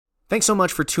Thanks so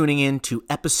much for tuning in to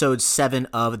episode 7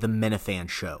 of The Minihane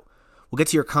Show. We'll get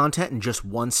to your content in just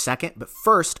 1 second, but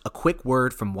first, a quick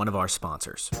word from one of our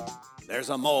sponsors. There's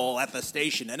a mole at the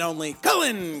station and only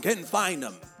Cullen can find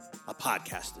him. A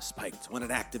podcast is spiked when an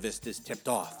activist is tipped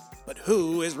off. But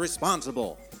who is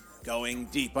responsible? Going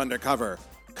deep undercover,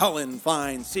 Cullen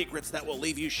finds secrets that will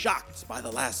leave you shocked by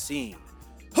the last scene.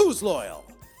 Who's loyal?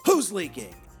 Who's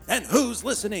leaking? And who's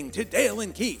listening to Dale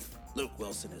and Keefe? Luke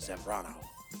Wilson as Zambrano.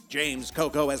 James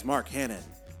Coco as Mark Hannon.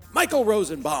 Michael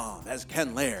Rosenbaum as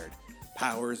Ken Laird.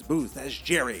 Powers Booth as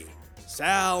Jerry.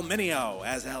 Sal Mineo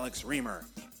as Alex Reamer.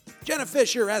 Jenna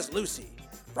Fisher as Lucy.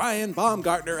 Brian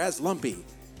Baumgartner as Lumpy.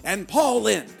 And Paul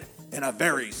Lind in a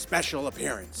very special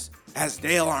appearance as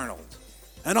Dale Arnold.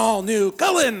 An all-new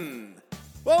Cullen,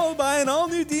 followed by an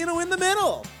all-new Dino in the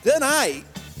middle, tonight.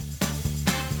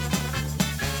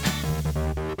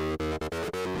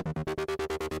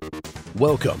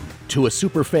 Welcome to a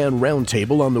Superfan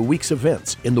Roundtable on the week's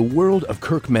events in the world of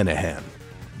Kirk Minihane.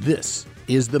 This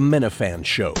is the Minihane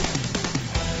Show.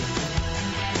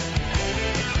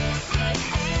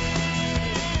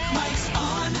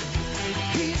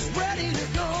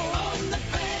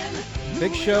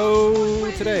 Big show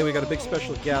today. We got a big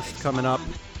special guest coming up.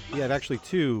 We have actually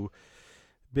two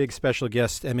big special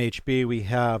guests, MHB. We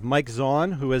have Mike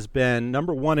Zaun, who has been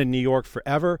 #1 in New York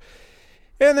forever.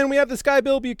 And then we have this guy,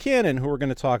 Bill Buchanan, who we're going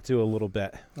to talk to a little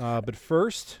bit. But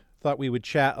first, thought we would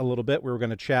chat a little bit. We were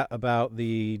going to chat about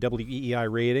the WEEI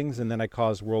ratings, and then I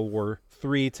caused World War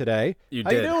III today. You How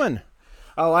did. you doing?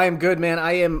 Oh, I am good, man.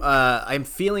 I'm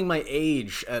feeling my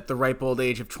age at the ripe old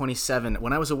age of 27.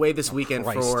 When I was away this weekend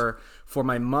for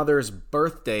my mother's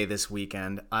birthday this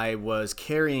weekend, I was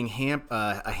carrying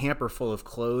a hamper full of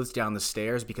clothes down the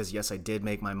stairs because, yes, I did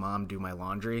make my mom do my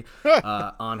laundry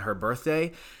on her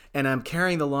birthday. And I'm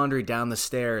carrying the laundry down the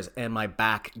stairs, and my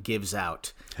back gives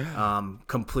out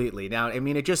completely. Now, I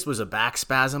mean, it just was a back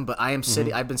spasm, but I am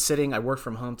sitting. I've been sitting. I work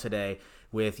from home today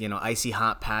with icy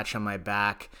hot patch on my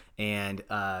back, and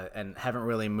haven't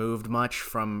really moved much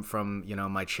from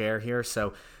my chair here.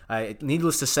 So,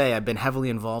 needless to say, I've been heavily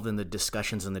involved in the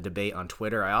discussions and the debate on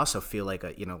Twitter. I also feel like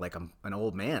I'm an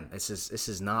old man. This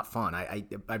is not fun.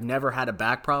 I've never had a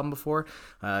back problem before.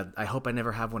 I hope I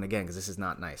never have one again because this is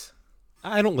not nice.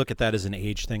 I don't look at that as an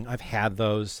age thing. I've had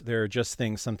those. There are just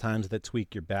things sometimes that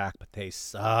tweak your back, but they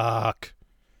suck.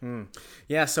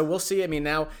 Yeah, so we'll see. I mean,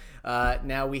 now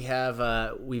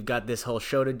we've got this whole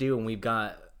show to do, and we've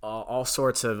got all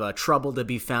sorts of trouble to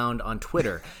be found on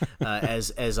Twitter,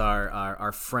 as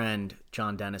our friend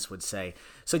John Dennis would say.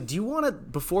 So do you want to,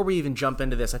 before we even jump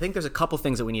into this, I think there's a couple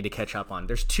things that we need to catch up on.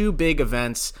 There's two big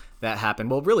events that happened.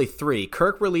 Well, really three.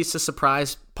 Kirk released a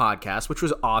surprise podcast, which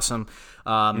was awesome.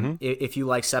 If you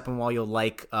like Seppenwall, you'll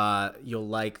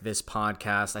like this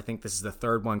podcast. I think this is the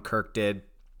third one Kirk did.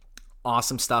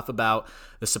 Awesome stuff about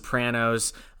The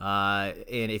Sopranos, and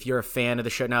if you're a fan of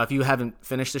the show, now if you haven't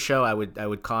finished the show, I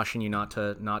would caution you not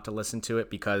to listen to it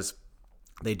because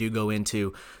they do go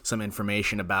into some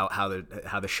information about how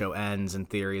the show ends and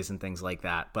theories and things like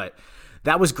that. But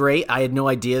that was great. I had no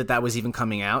idea that was even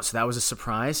coming out, so that was a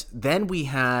surprise. Then we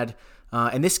had,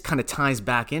 and this kind of ties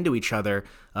back into each other.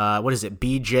 What is it?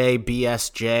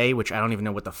 BSJ, which I don't even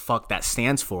know what the fuck that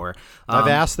stands for. I've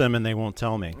asked them and they won't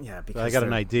tell me. Yeah, because I got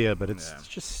an idea, but it's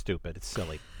just stupid. It's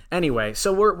silly. Anyway,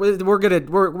 so we're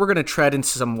gonna tread into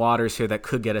some waters here that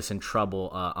could get us in trouble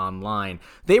online.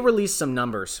 They released some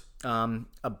numbers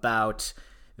about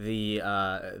the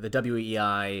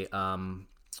WEEI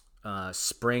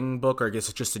spring book, or I guess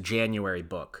it's just a January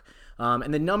book.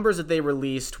 And the numbers that they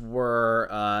released were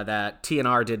that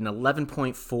TNR did an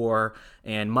 11.4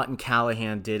 and Mutt and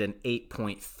Callahan did an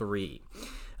 8.3.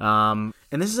 And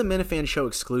this is a Minihane Show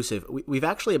exclusive. We've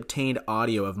actually obtained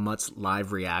audio of Mutt's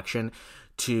live reaction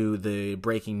to the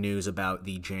breaking news about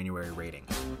the January rating.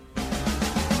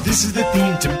 This is the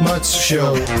theme to Mutt's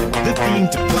show, the theme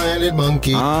to Planet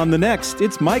Monkey. On the next,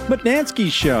 it's Mike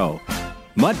Mutnansky's show.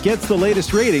 Mutt gets the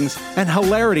latest ratings, and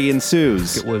hilarity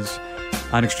ensues. It was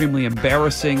an extremely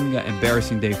embarrassing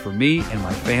day for me and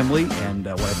my family, and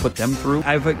what I put them through.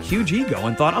 I have a huge ego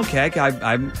and thought, okay,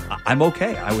 I'm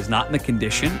okay. I was not in the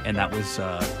condition, and that was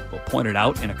pointed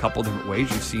out in a couple different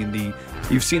ways.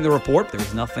 You've seen the report. There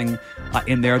was nothing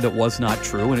in there that was not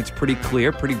true, and it's pretty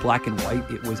clear, pretty black and white.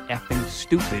 It was effing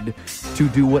stupid to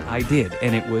do what I did,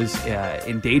 and it was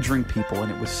endangering people, and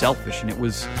it was selfish, and it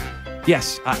was,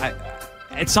 yes, I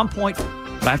at some point,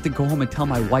 but I have to go home and tell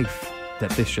my wife that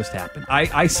this just happened.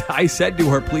 I said to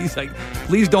her, please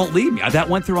don't leave me. That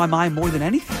went through my mind more than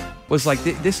anything. Was like,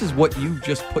 this is what you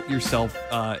just put yourself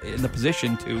in the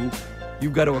position to.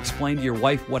 You've got to explain to your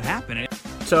wife what happened.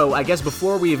 So I guess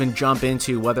before we even jump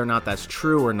into whether or not that's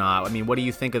true or not, I mean, what do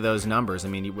you think of those numbers? I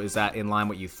mean, was that in line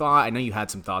with what you thought? I know you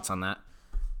had some thoughts on that.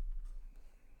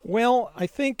 Well, I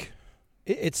think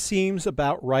it seems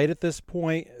about right at this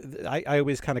point. I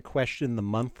always kind of question the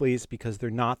monthlies because they're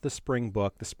not the spring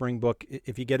book. The spring book,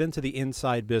 if you get into the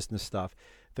inside business stuff,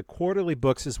 the quarterly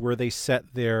books is where they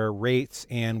set their rates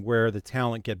and where the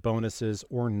talent get bonuses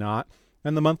or not.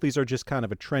 And the monthlies are just kind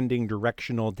of a trending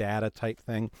directional data type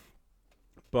thing.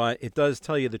 But it does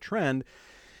tell you the trend,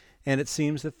 and it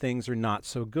seems that things are not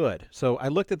so good. So I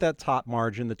looked at that top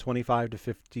margin, the 25 to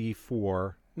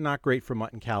 54. Not great for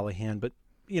Mutt and Callahan, but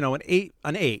an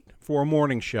eight for a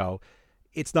morning show.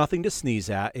 It's nothing to sneeze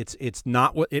at. It's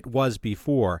not what it was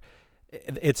before.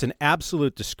 It's an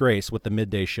absolute disgrace what the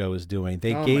midday show is doing.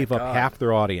 They gave up half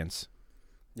their audience.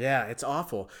 Yeah, it's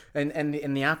awful. And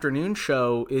the afternoon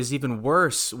show is even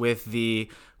worse with the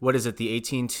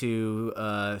 18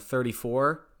 to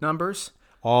 34 numbers?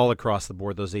 All across the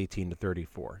board, those 18 to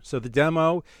 34. So the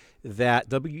demo that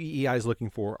WEEI is looking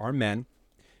for are men,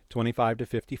 25 to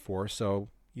 54. So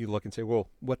you look and say, well,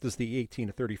 what does the 18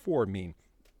 to 34 mean?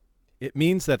 It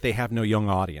means that they have no young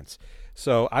audience.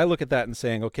 So I look at that and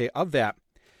saying, okay, of that,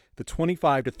 the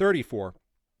 25 to 34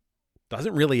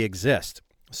 doesn't really exist.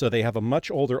 So they have a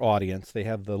much older audience. They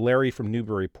have the Larry from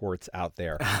Newburyports out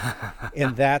there.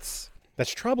 And that's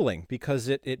troubling because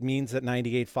it means that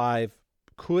 98.5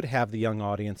 could have the young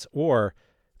audience, or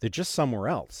they're just somewhere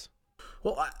else.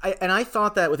 Well, I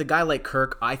thought that with a guy like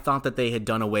Kirk, I thought that they had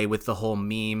done away with the whole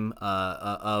meme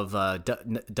of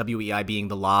WEEI being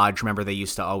the lodge. Remember, they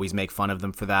used to always make fun of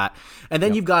them for that. And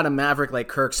then You've got a maverick like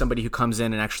Kirk, somebody who comes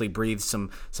in and actually breathes some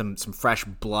fresh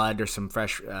blood or some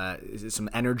fresh some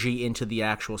energy into the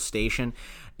actual station,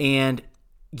 and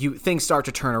things start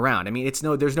to turn around. I mean,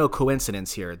 there's no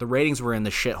coincidence here. The ratings were in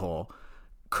the shithole.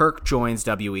 Kirk joins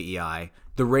WEEI.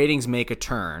 The ratings make a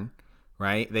turn.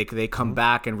 Right? They come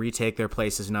back and retake their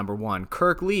place as number one.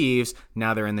 Kirk leaves.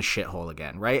 Now they're in the shithole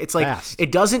again. Right? It's like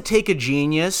It doesn't take a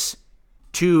genius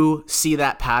to see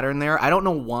that pattern there. I don't know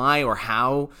why or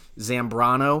how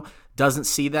Zambrano doesn't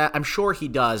see that. I'm sure he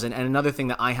does. And another thing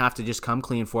that I have to just come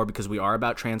clean for, because we are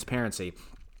about transparency,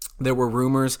 there were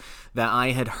rumors that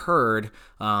I had heard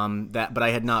but I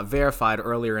had not verified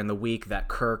earlier in the week that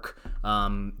Kirk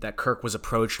was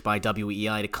approached by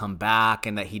WEEI to come back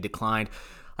and that he declined.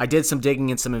 I did some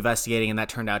digging and some investigating, and that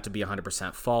turned out to be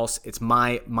 100% false. It's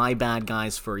my bad,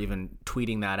 guys, for even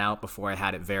tweeting that out before I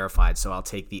had it verified, so I'll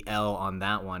take the L on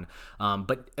that one.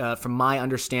 But from my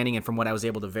understanding and from what I was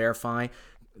able to verify,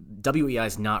 WEEI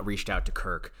has not reached out to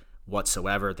Kirk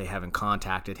whatsoever. They haven't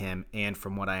contacted him, and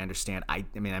from what I understand,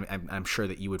 I'm sure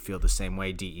that you would feel the same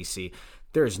way, DEC.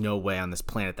 There is no way on this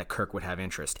planet that Kirk would have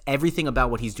interest. Everything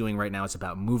about what he's doing right now is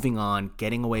about moving on,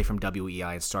 getting away from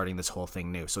WEEI, and starting this whole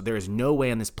thing new. So there is no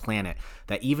way on this planet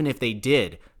that even if they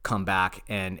did come back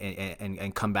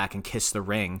and come back and kiss the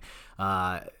ring,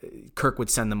 Kirk would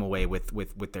send them away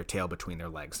with their tail between their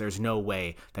legs. There's no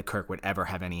way that Kirk would ever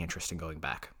have any interest in going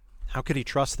back. How could he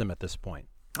trust them at this point?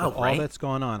 With all that's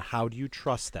going on, how do you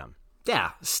trust them?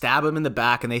 Yeah, stab him in the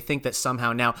back, and they think that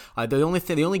somehow now the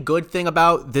only good thing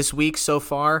about this week so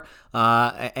far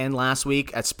and last week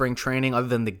at spring training, other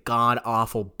than the god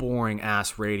awful boring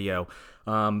ass radio,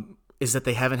 is that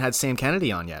they haven't had Sam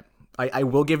Kennedy on yet. I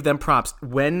will give them props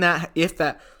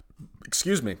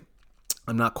excuse me,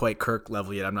 I'm not quite Kirk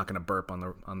level yet. I'm not going to burp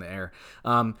on the air.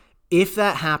 If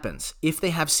that happens, if they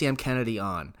have Sam Kennedy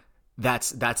on, that's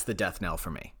the death knell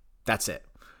for me. That's it.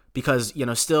 Because,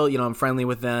 still, I'm friendly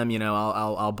with them.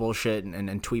 I'll bullshit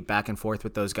and tweet back and forth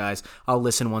with those guys. I'll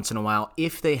listen once in a while.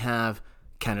 If they have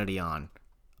Kennedy on,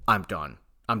 I'm done.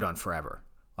 I'm done forever.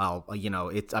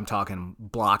 I'm talking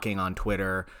blocking on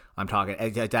Twitter. I'm talking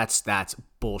that's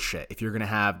bullshit. If you're gonna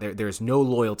have there's no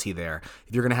loyalty there.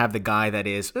 If you're gonna have the guy that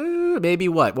is maybe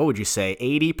what would you say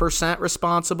 80%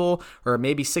 responsible, or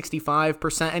maybe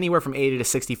 65%, anywhere from 80 to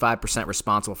 65%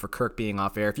 responsible for Kirk being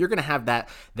off air. If you're gonna have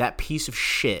that piece of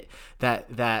shit,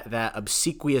 that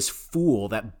obsequious fool,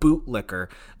 that bootlicker,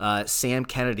 Sam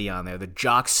Kennedy on there, the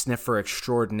jock sniffer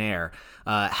extraordinaire,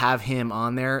 have him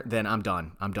on there, then I'm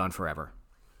done. I'm done forever.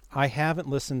 I haven't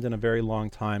listened in a very long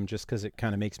time just because it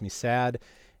kind of makes me sad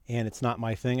and it's not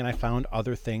my thing, and I found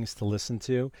other things to listen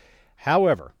to.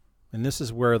 However, and this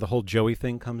is where the whole Joey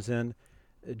thing comes in,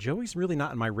 Joey's really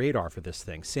not on my radar for this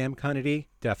thing. Sam Kennedy,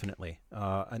 definitely.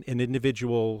 An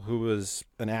individual who is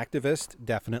an activist,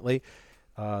 definitely.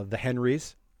 The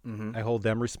Henrys, I hold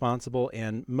them responsible,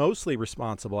 and mostly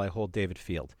responsible I hold David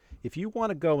Field. If you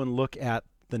want to go and look at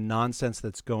the nonsense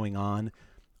that's going on,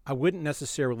 I wouldn't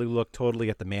necessarily look totally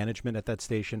at the management at that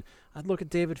station. I'd look at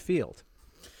David Field.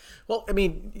 Well, I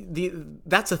mean,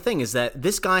 that's the thing is that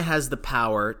this guy has the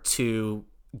power to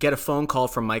get a phone call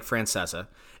from Mike Francesa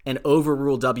and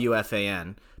overrule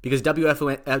WFAN because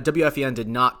WFAN did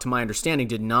not, to my understanding,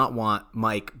 did not want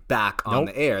Mike back on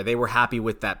the air. They were happy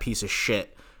with that piece of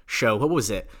shit show. What was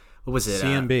it?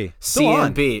 CNB.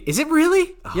 CNB. Is it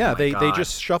really? Oh yeah, they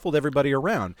just shuffled everybody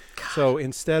around. God. So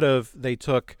instead of they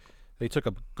took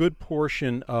a good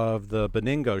portion of the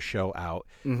Benigno show out,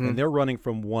 and they're running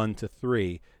from 1 to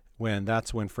 3.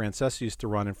 That's when Francesa used to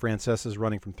run, and Francesa's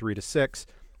running from 3 to 6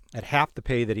 at half the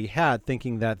pay that he had,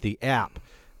 thinking that the app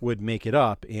would make it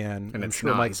up. And I'm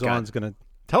sure Mike Zaun's going to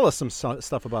tell us some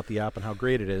stuff about the app and how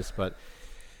great it is. But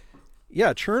yeah,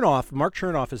 Mark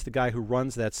Chernoff is the guy who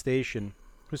runs that station,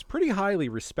 who's pretty highly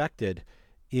respected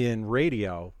in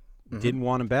radio. Didn't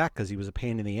want him back because he was a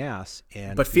pain in the ass.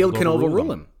 But Field can overrule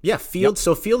him. Yeah, Field. Yep.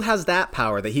 So Field has that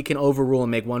power that he can overrule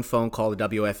and make one phone call to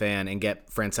WFAN and get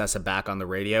Francesa back on the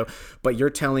radio. But you're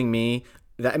telling me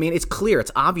that, I mean, it's clear,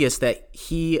 it's obvious that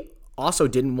he also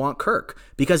didn't want Kirk,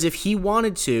 because if he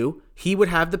wanted to, he would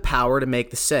have the power to make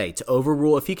the say, to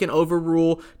overrule. If he can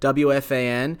overrule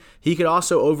WFAN, he could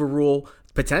also overrule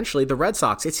potentially the Red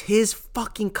Sox. It's his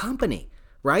fucking company,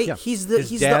 right? Yeah. His dad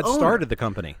the owner. Started the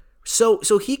company. So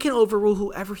he can overrule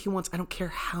whoever he wants. I don't care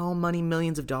how many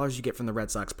millions of dollars you get from the Red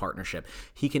Sox partnership.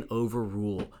 He can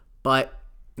overrule, but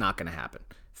not going to happen.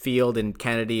 Field and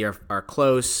Kennedy are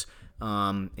close,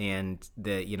 and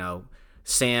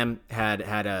Sam had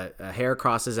a hair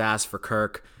across his ass for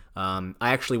Kirk. I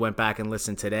actually went back and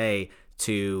listened today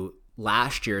to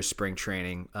last year's spring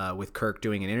training with Kirk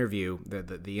doing an interview,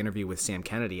 the interview with Sam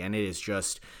Kennedy, and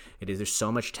there's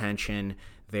so much tension.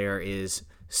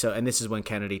 And this is when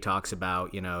Kennedy talks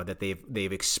about, that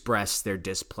they've expressed their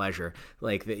displeasure.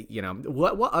 Like,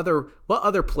 what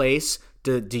other place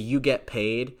do you get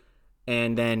paid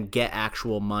and then get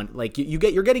actual money? Like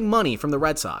you're getting money from the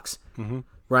Red Sox,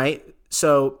 right?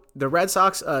 So the Red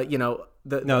Sox, it's the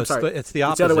opposite. It's the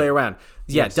other way around.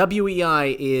 Yeah, yes.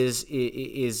 WEEI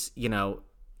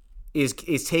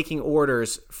is taking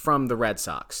orders from the Red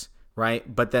Sox,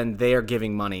 right? But then they are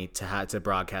giving money to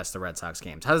broadcast the Red Sox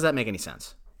games. How does that make any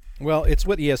sense? Well, it's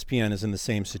what ESPN is in the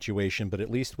same situation, but at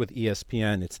least with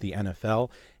ESPN, it's the NFL,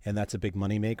 and that's a big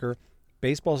moneymaker.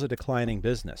 Baseball's a declining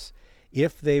business.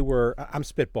 If they were, I'm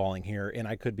spitballing here, and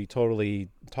I could be totally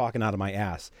talking out of my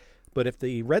ass, but if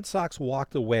the Red Sox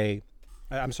walked away,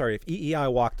 if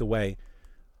EEI walked away,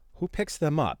 who picks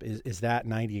them up? Is that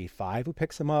 98.5 who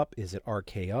picks them up? Is it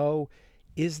RKO?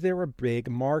 Is there a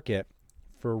big market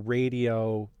for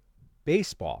radio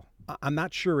baseball? I'm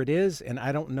not sure it is, and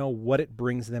I don't know what it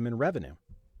brings them in revenue.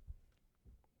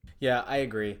 Yeah, I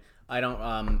agree. I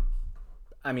don't.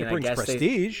 It brings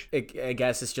prestige. I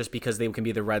guess it's just because they can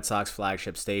be the Red Sox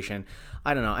flagship station.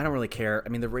 I don't know. I don't really care. I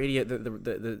mean, the radio,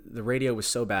 the radio was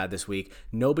so bad this week.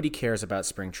 Nobody cares about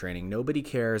spring training. Nobody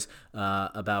cares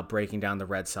about breaking down the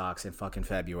Red Sox in fucking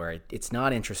February. It's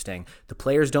not interesting. The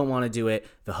players don't want to do it.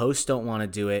 The hosts don't want to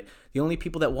do it. The only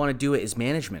people that want to do it is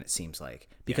management, it seems like,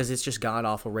 because it's just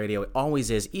god-awful radio. It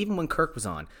always is. Even when Kirk was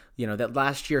on, that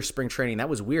last year spring training, that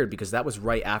was weird because that was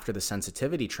right after the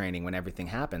sensitivity training when everything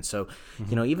happened. So,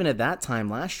 even at that time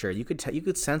last year, you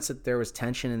could sense that there was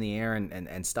tension in the air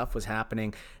and stuff was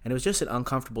happening, and it was just an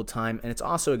uncomfortable time. And it's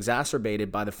also exacerbated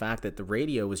by the fact that the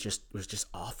radio was just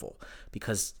awful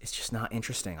because it's just not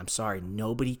interesting. I'm sorry,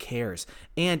 nobody cares.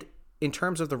 And in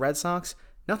terms of the Red Sox,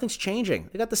 nothing's changing.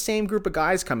 They got the same group of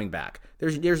guys coming back.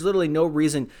 There's literally no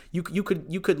reason you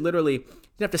could literally, you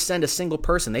don't have to send a single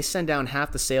person. They send down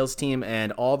half the sales team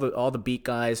and all the beat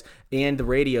guys and the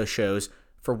radio shows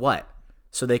for what?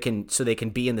 So they can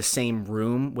be in the same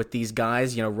room with these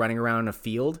guys, running around in a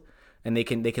field, and they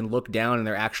can look down and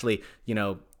they're actually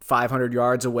 500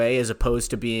 yards away as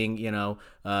opposed to being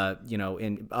up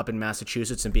in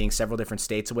Massachusetts and being several different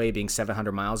states away, being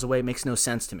 700 miles away. It makes no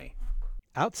sense to me.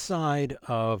 Outside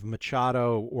of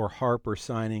Machado or Harper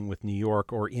signing with New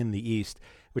York or in the East,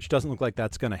 which doesn't look like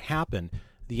that's going to happen,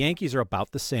 the Yankees are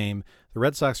about the same. The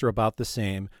Red Sox are about the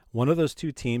same. One of those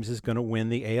two teams is going to win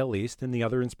the AL East, and the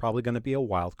other is probably going to be a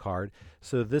wild card.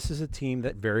 So this is a team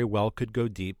that very well could go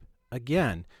deep.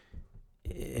 Again,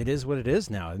 it is what it is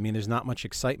now. I mean, there's not much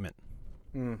excitement.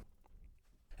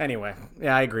 Anyway,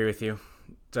 yeah, I agree with you.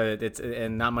 So it's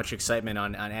and not much excitement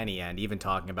on any end. Even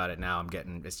talking about it now,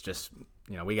 it's just,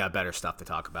 we got better stuff to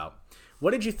talk about.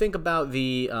 What did you think about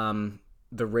the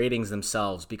ratings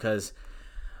themselves? Because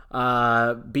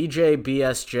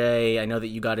BSJ, I know that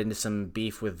you got into some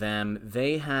beef with them.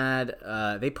 They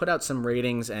put out some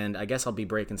ratings, and I guess I'll be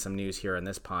breaking some news here on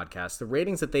this podcast. The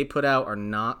ratings that they put out are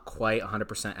not quite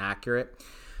 100% accurate.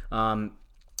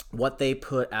 what they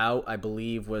put out, I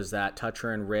believe, was that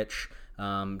Toucher and Rich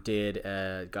did,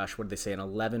 what did they say, an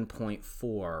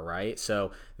 11.4, right?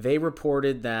 So they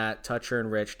reported that Toucher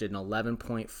and Rich did an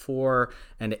 11.4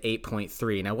 and an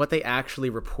 8.3. Now, what they actually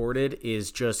reported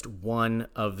is just one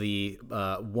of the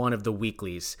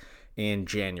weeklies in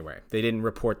January. They didn't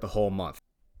report the whole month.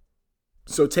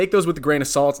 So take those with a grain of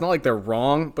salt. It's not like they're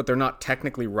wrong, but they're not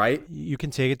technically right. You can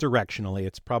take it directionally.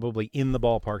 It's probably in the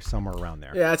ballpark somewhere around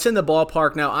there. Yeah, it's in the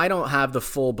ballpark. Now, I don't have the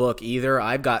full book either.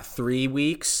 I've got 3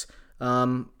 weeks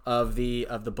of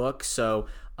the book. So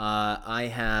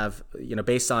I have,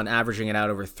 based on averaging it out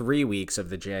over 3 weeks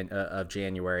of of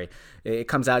January, it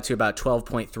comes out to about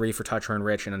 12.3 for Toucher and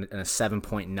Rich and a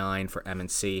 7.9 for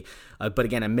M&C. But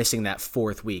again, I'm missing that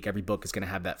 4th week. Every book is going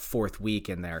to have that 4th week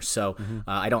in there. So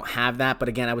I don't have that. But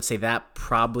again, I would say that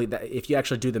probably, if you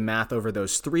actually do the math over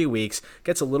those 3 weeks,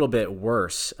 gets a little bit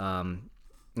worse. And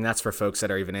that's for folks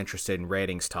that are even interested in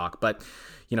ratings talk. But,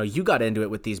 you got into it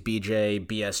with these BJ,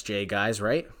 BSJ guys,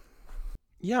 right?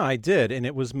 Yeah, I did. And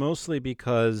it was mostly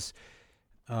because,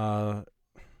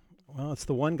 it's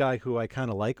the one guy who I kind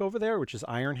of like over there, which is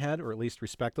Ironhead, or at least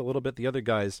respect a little bit. The other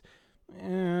guys,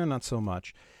 not so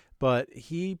much. But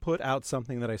he put out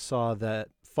something that I saw that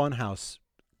Funhouse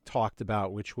talked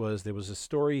about, which was, there was a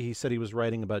story he said he was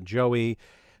writing about Joey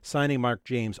signing Mark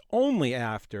James only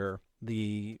after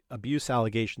the abuse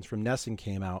allegations from Nesson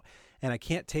came out. And I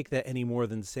can't take that any more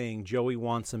than saying Joey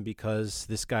wants him because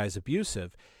this guy's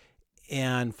abusive.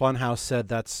 And Funhouse said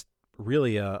that's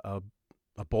really a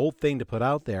bold thing to put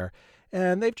out there.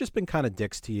 And they've just been kind of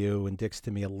dicks to you and dicks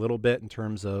to me a little bit in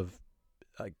terms of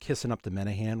kissing up to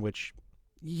Minihane, which,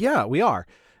 yeah, we are.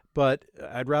 But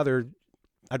I'd rather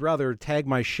tag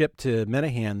my ship to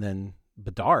Minihane than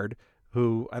Bedard,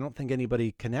 who I don't think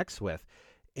anybody connects with.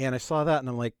 And I saw that and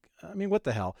I'm like, what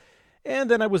the hell?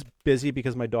 And then I was busy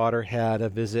because my daughter had a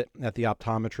visit at the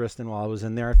optometrist, and while I was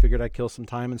in there, I figured I'd kill some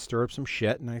time and stir up some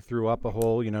shit, and I threw up a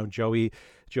whole, Joey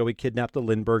kidnapped a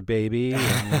Lindbergh baby,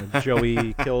 and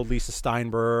Joey killed Lisa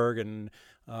Steinberg, and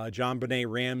John Benet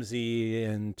Ramsey,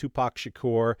 and Tupac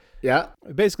Shakur. Yeah.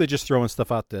 Basically just throwing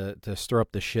stuff out to stir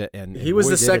up the shit, and he was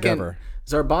the second.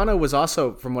 Zarbano was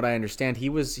also, from what I understand, he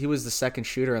was the second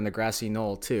shooter on the grassy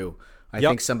knoll, too. I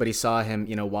think somebody saw him,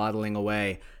 waddling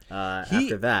away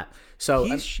after that. So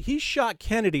he shot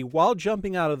Kennedy while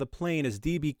jumping out of the plane as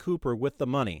D.B. Cooper with the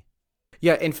money.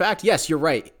 Yeah, in fact, yes, you're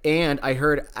right. And I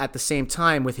heard at the same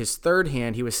time with his third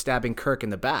hand, he was stabbing Kirk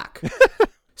in the back.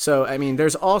 So,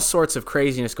 there's all sorts of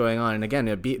craziness going on. And again,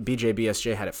 BJ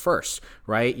BSJ had it first,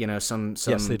 right?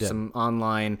 Some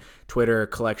online Twitter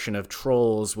collection of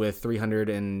trolls with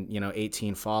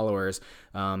 318 followers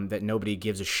that nobody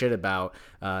gives a shit about,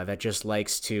 that just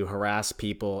likes to harass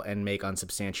people and make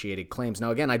unsubstantiated claims. Now,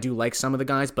 again, I do like some of the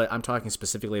guys, but I'm talking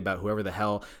specifically about whoever the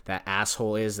hell that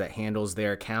asshole is that handles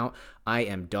their account. I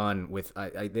am done with.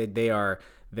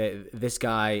 This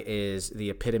guy is the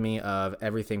epitome of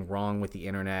everything wrong with the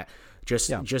internet.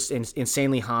 Just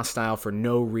insanely hostile for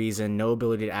no reason, no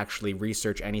ability to actually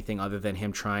research anything other than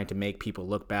him trying to make people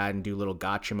look bad and do little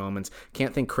gotcha moments.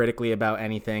 Can't think critically about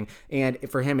anything. And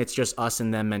for him, it's just us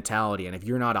and them mentality. And if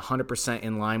you're not 100%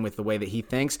 in line with the way that he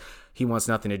thinks, he wants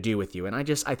nothing to do with you. And I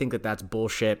think that that's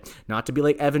bullshit. Not to be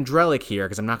like Evan Drellick here,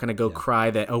 because I'm not going to go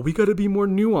cry that, we got to be more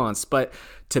nuanced. But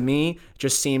to me,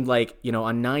 just seemed like,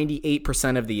 on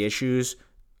 98% of the issues,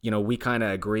 we kind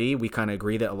of agree. We kind of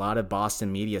agree that a lot of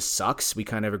Boston media sucks. We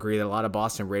kind of agree that a lot of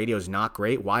Boston radio is not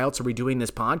great. Why else are we doing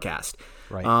this podcast?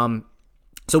 Right.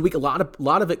 So a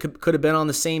lot of it could have been on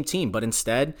the same team, but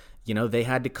instead, they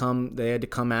had to come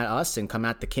at us and come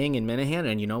at the king in Minihane.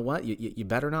 And you know what? You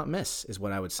better not miss, is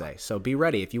what I would say. So be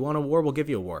ready. If you want a war, we'll give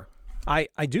you a war. I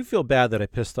do feel bad that I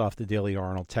pissed off the Daily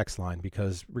Arnold text line,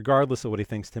 because regardless of what he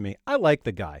thinks to me, I like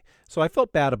the guy. So I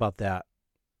felt bad about that,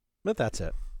 but that's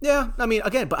it. Yeah,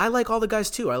 again, but I like all the guys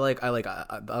too. I like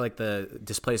the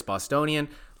displaced Bostonian.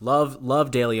 Love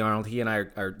Daily Arnold. He and I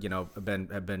are have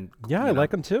been I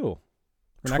like him too.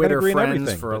 We're Twitter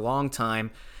friends for a long time,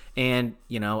 and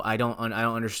I don't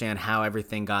understand how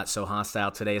everything got so hostile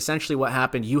today. Essentially, what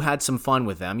happened? You had some fun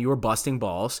with them. You were busting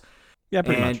balls. Yeah,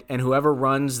 pretty much. And whoever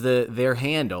runs their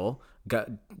handle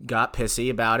got pissy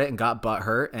about it and got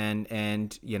butthurt and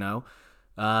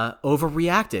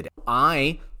overreacted.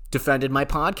 I defended my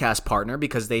podcast partner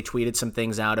because they tweeted some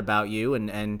things out about you,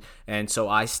 and so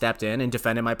I stepped in and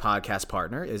defended my podcast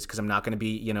partner, is because I'm not going to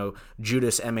be,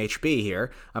 Judas MHB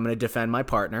here. I'm going to defend my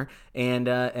partner, and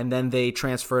then they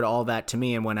transferred all that to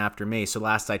me and went after me. So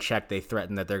last I checked, they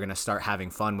threatened that they're going to start having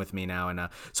fun with me now, and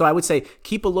so I would say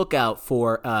keep a lookout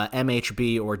for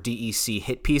MHB or DEC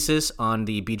hit pieces on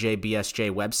the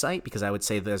BJBSJ website, because I would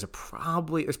say there's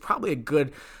probably a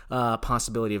good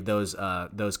possibility of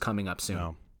those coming up soon.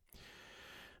 No.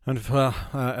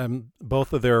 And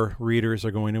both of their readers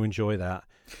are going to enjoy that.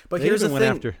 But here's the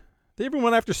thing. They even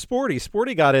went after Sporty.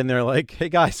 Sporty got in there like, hey,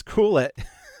 guys, cool it,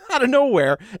 out of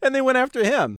nowhere, and they went after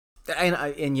him.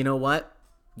 And you know what?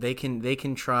 They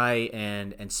can try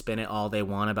and spin it all they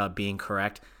want about being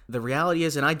correct. The reality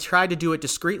is, and I tried to do it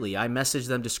discreetly, I messaged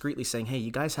them discreetly saying, hey,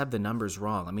 you guys have the numbers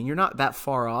wrong. I mean, you're not that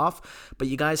far off, but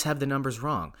you guys have the numbers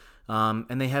wrong.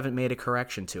 And they haven't made a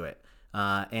correction to it.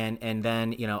 And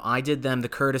then, I did them the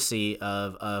courtesy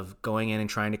of going in and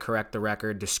trying to correct the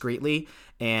record discreetly,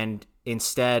 and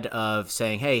instead of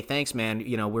saying, hey, thanks, man,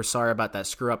 we're sorry about that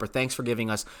screw up, or thanks for giving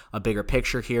us a bigger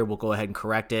picture here, we'll go ahead and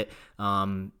correct it.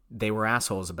 They were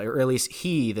assholes about it, or at least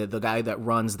the guy that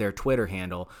runs their Twitter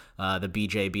handle, the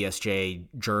BJBSJ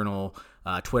Journal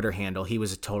Twitter handle, he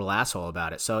was a total asshole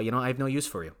about it. So, I have no use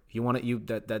for you. You want it,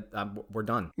 we're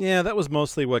done. Yeah, that was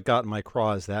mostly what got in my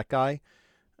craw, is that guy.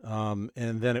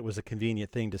 And then it was a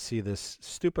convenient thing to see this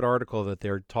stupid article that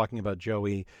they're talking about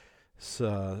Joey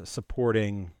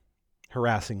supporting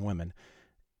harassing women.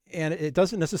 And it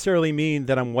doesn't necessarily mean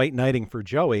that I'm white knighting for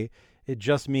Joey. It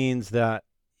just means that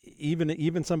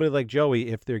even somebody like Joey,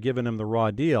 if they're giving him the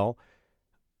raw deal,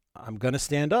 I'm going to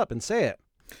stand up and say it.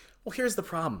 Well, here's the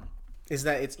problem. Is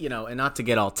that it's, and not to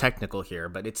get all technical here,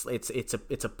 but it's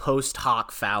a post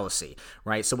hoc fallacy,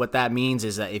 right? So what that means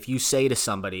is that if you say to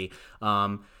somebody,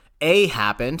 A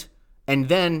happened, and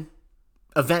then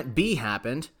event B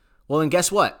happened, well, then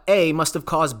guess what? A must have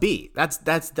caused B. That's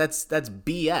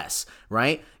BS,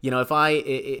 right? If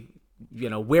I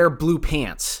wear blue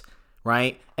pants,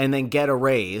 right, and then get a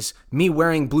raise, me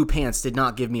wearing blue pants did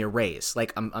not give me a raise.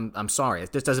 Like, I'm sorry,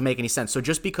 this doesn't make any sense. So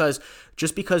just because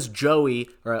Joey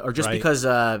or just right. because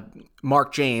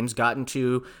Mark James got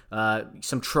into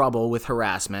some trouble with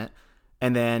harassment,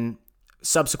 and then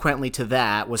subsequently to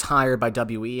that was hired by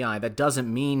WEEI, that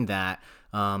doesn't mean that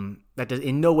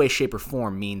in no way, shape, or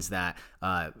form means that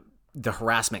the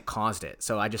harassment caused it.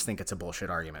 So I just think it's a bullshit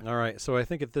argument. All right. So I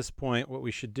think at this point, what we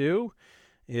should do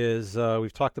is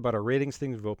we've talked about our ratings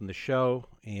things. We've opened the show,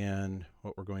 and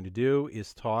what we're going to do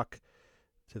is talk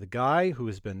to the guy who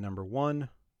has been number one,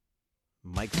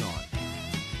 Mike Zaun.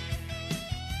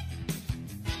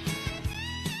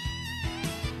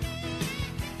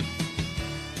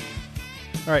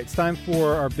 All right, it's time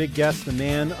for our big guest, the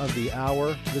man of the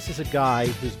hour. This is a guy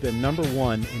who's been number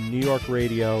one in New York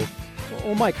radio.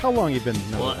 Oh, Mike, how long have you been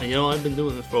number one? Well, I've been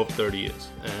doing this for over 30 years.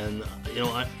 And,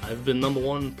 I've been number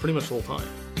one pretty much the whole time.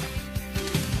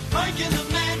 Mike and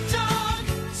the Mad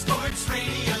Dog, Sports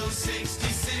Radio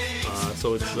 66.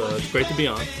 So it's great to be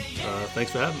on.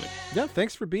 Thanks for having me. Yeah,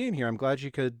 thanks for being here. I'm glad you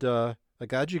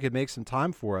could make some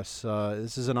time for us.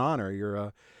 This is an honor.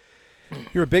 You're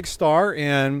a big star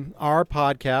in our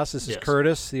podcast. This is Yes.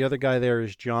 Curtis. The other guy there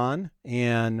is John.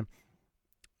 And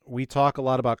we talk a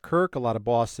lot about Kirk, a lot of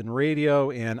Boston radio.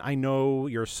 And I know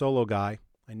you're a solo guy.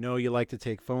 I know you like to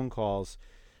take phone calls.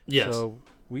 Yes. So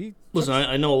Listen,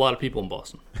 I know a lot of people in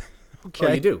Boston. Okay.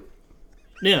 Oh, you do?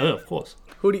 Yeah, of course.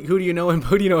 Who do you know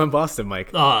in Boston,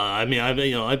 Mike? I've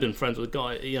been friends with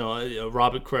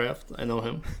Robert Kraft. I know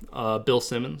him. Bill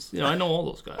Simmons. I know all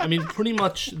those guys. I mean, pretty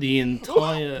much the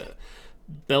entire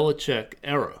Belichick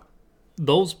era.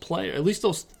 Those players, at least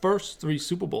those first three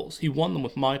Super Bowls, he won them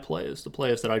with my players, the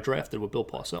players that I drafted with Bill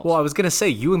Parcells. Well, I was going to say,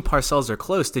 you and Parcells are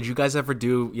close. Did you guys ever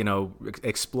do,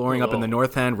 exploring up in the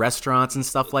North End, restaurants and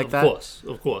stuff like that?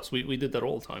 Of course. We did that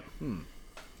all the time.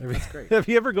 That's great. Have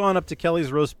you ever gone up to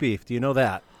Kelly's Roast Beef? Do you know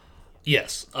that?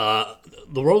 Yes.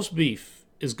 The roast beef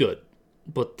is good,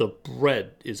 but the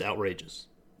bread is outrageous.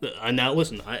 Now,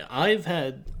 listen, I've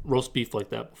had roast beef like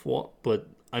that before, but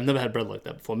I've never had bread like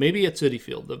that before. Maybe at Citi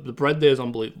Field. The bread there is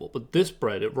unbelievable. But this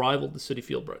bread, it rivaled the Citi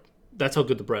Field bread. That's how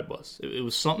good the bread was. It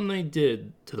was something they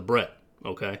did to the bread,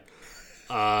 okay?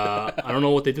 I don't know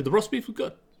what they did. The roast beef was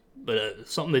good, but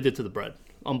something they did to the bread.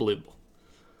 Unbelievable.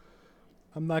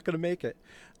 I'm not going to make it.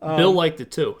 Bill liked it,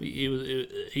 too.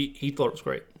 He thought it was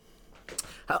great.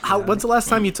 When's the last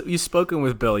time you spoken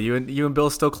with Bill? You and Bill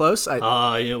still close?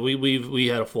 We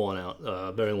had a falling out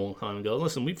a very long time ago.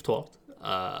 Listen, we've talked.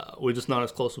 We're just not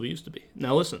as close as we used to be.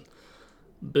 Now, listen,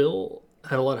 Bill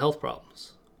had a lot of health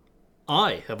problems.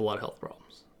 I have a lot of health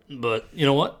problems. But you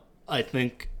know what? I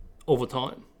think over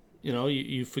time,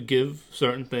 you forgive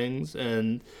certain things,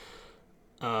 and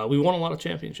we won a lot of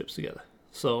championships together.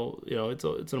 So,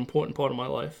 it's an important part of my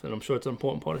life, and I'm sure it's an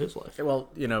important part of his life. Well,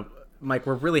 Mike,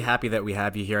 we're really happy that we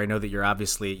have you here. I know that you're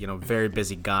obviously, very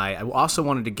busy guy. I also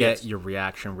wanted to get your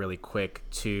reaction really quick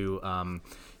to,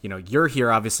 you're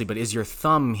here obviously, but is your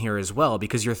thumb here as well?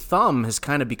 Because your thumb has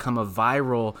kind of become a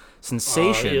viral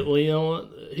sensation. Well, you know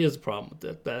what? Here's the problem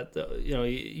with that.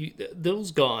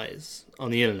 Those guys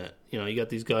on the internet, you got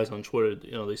these guys on Twitter,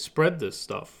 they spread this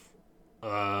stuff.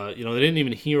 They didn't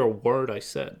even hear a word I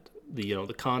said.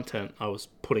 The content I was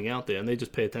putting out there, and they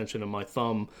just pay attention to my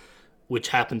thumb, which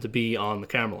happened to be on the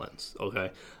camera lens,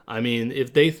 okay? I mean,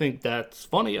 if they think that's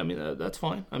funny, I mean, that's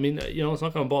fine. I mean, it's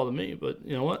not going to bother me, but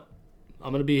you know what? I'm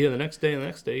going to be here the next day and the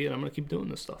next day, and I'm going to keep doing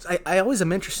this stuff. I always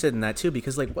am interested in that, too,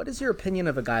 because, what is your opinion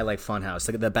of a guy like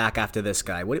Funhouse, the back after this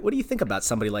guy? What do you think about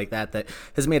somebody like that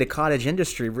has made a cottage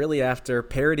industry really after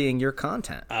parodying your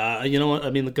content? You know what?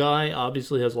 I mean, the guy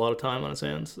obviously has a lot of time on his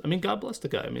hands. I mean, God bless the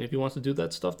guy. I mean, if he wants to do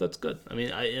that stuff, that's good. I mean,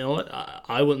 you know what?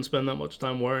 I wouldn't spend that much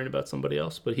time worrying about somebody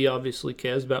else, but he obviously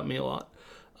cares about me a lot.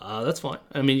 That's fine.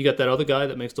 I mean, you got that other guy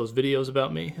that makes those videos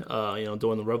about me,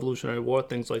 during the Revolutionary War,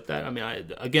 things like that. I mean,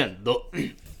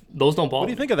 those don't bother me. What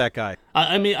do you think of that guy?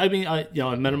 I mean,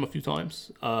 I've met him a few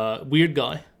times. Weird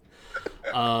guy,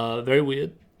 very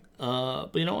weird.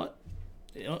 But you know what?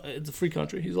 It's a free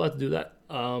country. He's allowed to do that.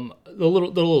 They're a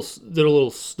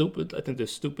little stupid. I think they're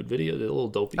stupid videos. They're a little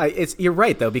dopey. You're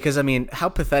right though, because I mean, how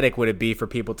pathetic would it be for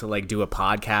people to do a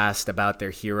podcast about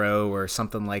their hero or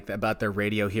something like that, about their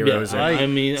radio heroes? Yeah,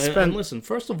 and listen.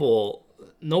 First of all,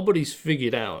 nobody's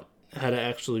figured out how to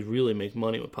actually really make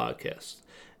money with podcasts.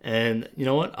 And you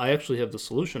know what? I actually have the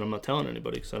solution. I'm not telling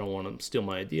anybody because I don't want to steal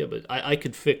my idea, but I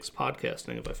could fix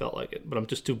podcasting if I felt like it. But I'm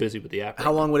just too busy with the app.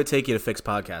 How long would it take you to fix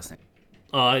podcasting?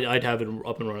 I'd have it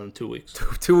up and running in 2 weeks.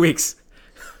 2 weeks.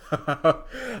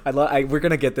 We're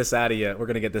gonna get this out of you. We're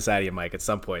gonna get this out of you, Mike, at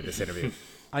some point in this interview.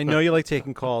 I know you like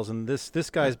taking calls, and this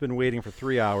guy's been waiting for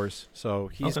 3 hours, so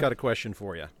he's got a question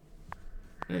for you.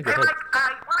 Hey, Mike,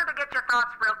 I wanted to get your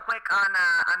thoughts real quick on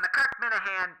the Kirk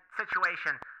Minihane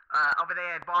situation over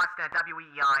there in Boston at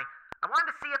WEEI. I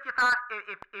wanted to see if you thought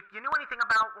if you knew anything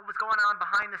about what was going on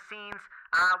behind the scenes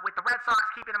with the Red Sox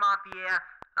keeping him off the air,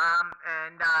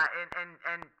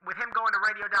 and with him going to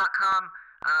radio.com.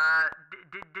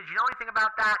 Did you know anything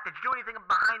about that? Did you do anything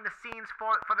behind the scenes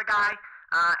for the guy?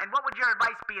 And what would your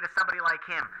advice be to somebody like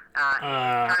him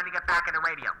trying to get back into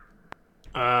radio?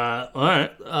 All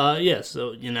right. Yeah,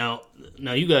 so, now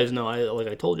you guys know, like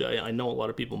I told you, I know a lot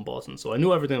of people in Boston, so I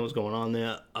knew everything that was going on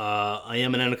there. I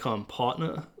am an Entercom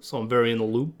partner, so I'm very in the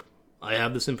loop. I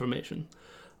have this information.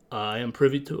 I am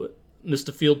privy to it.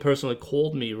 Mr. Field personally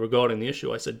called me regarding the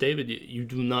issue. I said, David, you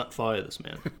do not fire this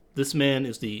man. This man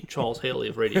is the Charles Haley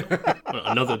of radio,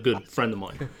 another good friend of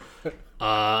mine.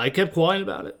 I kept quiet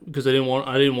about it because I didn't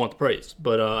want the praise.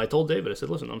 But I told David, I said,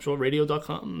 listen, I'm sure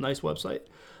radio.com, nice website.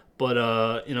 But,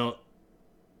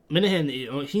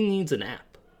 Minihane, he needs an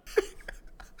app.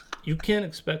 You can't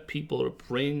expect people to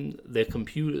bring their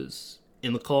computers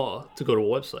in the car to go to a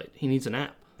website. He needs an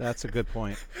app. That's a good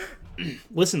point.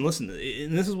 Listen,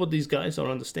 and this is what these guys don't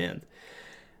understand.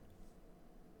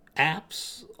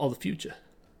 Apps are the future.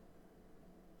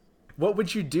 What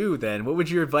would you do then? What would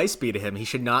your advice be to him? He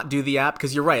should not do the app?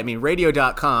 Because you're right. I mean,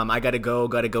 radio.com, I got to go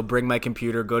bring my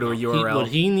computer, go to a URL. What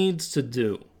he needs to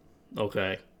do,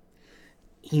 okay,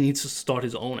 he needs to start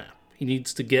his own app. He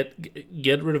needs to get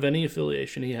rid of any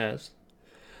affiliation he has,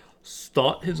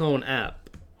 start his own app,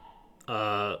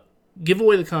 give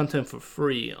away the content for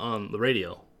free on the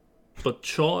radio, but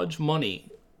charge money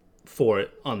for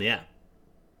it on the app.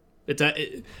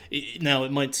 Now,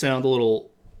 it might sound a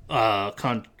little, I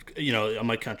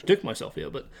might contradict myself here,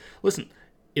 but listen,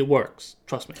 it works.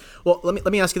 Trust me. Well, let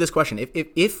me ask you this question: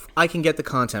 If I can get the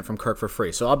content from Kirk for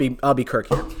free, so I'll be Kirk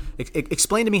here.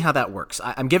 Explain to me how that works.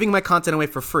 I'm giving my content away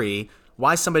for free.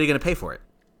 Why is somebody going to pay for it?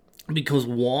 Because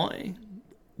why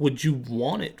would you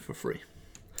want it for free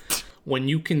when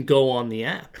you can go on the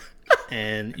app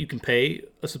and you can pay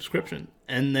a subscription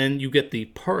and then you get the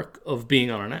perk of being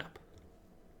on an app?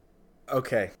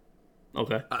 Okay.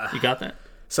 You got that?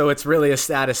 So it's really a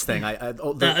status thing.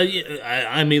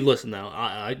 I mean, listen now.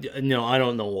 I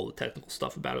don't know all the technical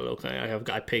stuff about it. Okay,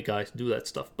 I pay guys to do that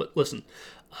stuff. But listen,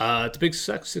 it's a big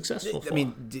successful. I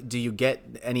mean, do you get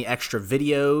any extra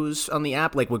videos on the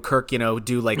app? Like, would Kirk, do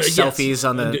selfies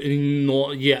on the?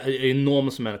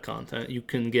 Enormous amount of content. You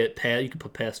can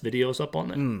put past videos up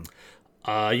on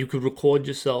there. You could record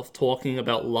yourself talking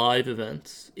about live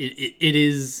events. It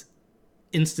is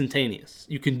instantaneous.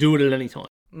 You can do it at any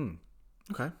time.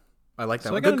 Okay. I like that.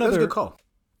 So one. that's That's a good call.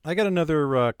 I got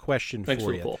another question Thanks for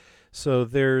for the you. call. So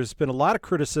there's been a lot of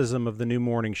criticism of the new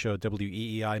morning show,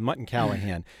 WEEI, Mutt and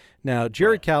Callahan. Now,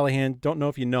 Jerry Callahan, don't know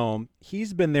if you know him.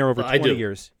 He's been there over 20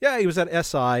 years. Yeah, he was at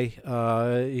SI.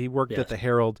 He worked at the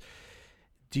Herald.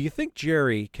 Do you think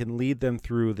Jerry can lead them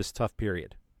through this tough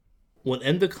period? What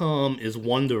Endicom is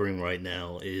wondering right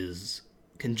now is,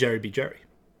 can Jerry be Jerry?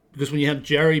 Because when you have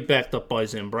Jerry backed up by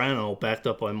Zambrano, backed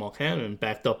up by Mark Hannon,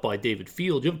 backed up by David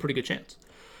Field, you have a pretty good chance.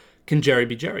 Can Jerry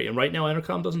be Jerry? And right now,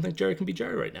 Entercom doesn't think Jerry can be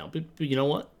Jerry right now. But you know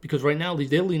what? Because right now,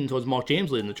 they're leaning towards Mark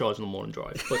James leading the charge in the morning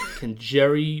drive. But can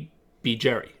Jerry be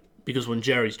Jerry? Because when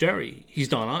Jerry's Jerry, he's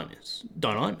Don Imus.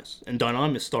 And Don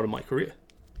Imus started my career.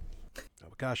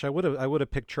 Oh, gosh, I would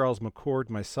have picked Charles McCord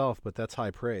myself, but that's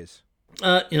high praise.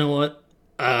 You know what?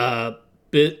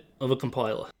 Bit of a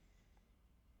compiler.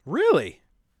 Really?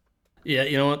 Yeah,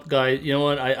 you know what, guy? You know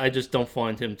what? I just don't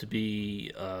find him to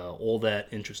be all that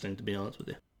interesting, to be honest with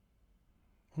you.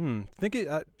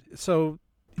 So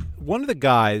one of the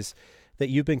guys that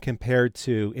you've been compared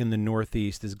to in the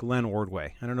Northeast is Glenn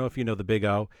Ordway. I don't know if you know the Big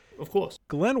O. Of course.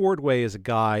 Glenn Ordway is a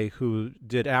guy who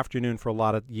did afternoon for a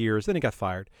lot of years, then he got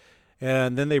fired,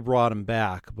 and then they brought him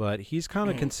back. But he's kind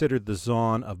of considered the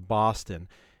Zaun of Boston,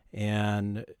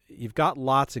 and you've got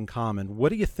lots in common. What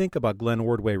do you think about Glenn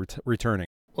Ordway returning?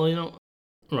 Well, you know,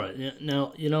 right.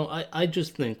 Now, you know, I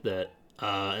just think that,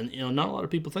 and, you know, not a lot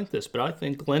of people think this, but I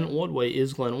think Glenn Ordway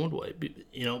is Glenn Ordway.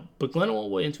 You know, but Glenn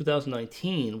Ordway in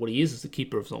 2019, what he is the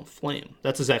keeper of his own flame.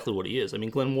 That's exactly what he is. I mean,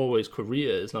 Glenn Ordway's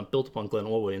career is not built upon Glenn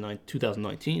Ordway in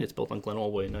 2019. It's built on Glenn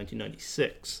Ordway in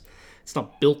 1996. It's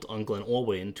not built on Glenn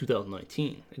Ordway in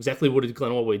 2019. Exactly what did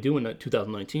Glenn Ordway do in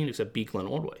 2019 except be Glenn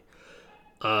Ordway?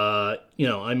 You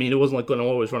know, I mean, it wasn't like Glenn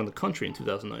Ordway was running the country in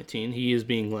 2019. He is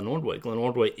being Glenn Ordway. Glenn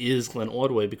Ordway is Glenn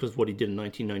Ordway because of what he did in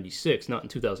 1996, not in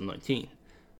 2019.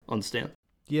 Understand?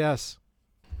 Yes.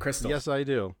 Crystal. Yes, I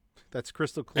do. That's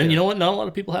crystal clear. And you know what? Not a lot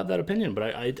of people have that opinion, but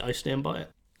I stand by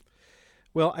it.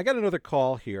 Well, I got another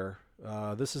call here.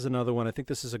 This is another one. I think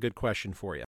this is a good question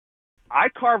for you. I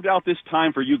carved out this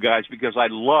time for you guys because I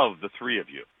love the three of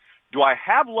you. Do I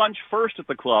have lunch first at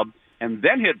the club and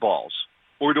then hit balls?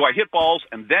 Or do I hit balls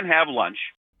and then have lunch?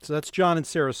 So that's John in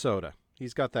Sarasota.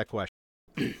 He's got that question.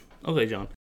 Okay, John.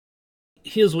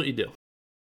 Here's what you do.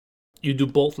 You do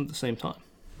both at the same time.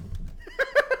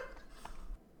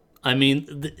 I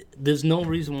mean, there's no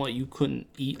reason why you couldn't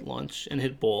eat lunch and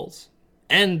hit balls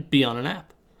and be on an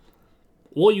app.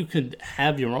 Or you could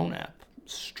have your own app.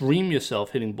 Stream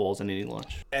yourself hitting balls and eating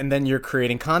lunch. And then you're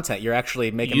creating content. You're actually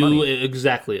making money.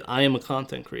 Exactly. I am a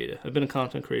content creator. I've been a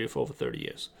content creator for over 30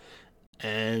 years.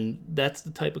 And that's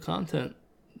the type of content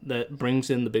that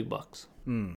brings in the big bucks.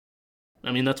 I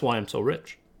mean, that's why I'm so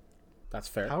rich. That's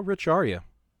fair. How rich are you?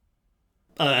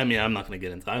 I mean, I'm not going to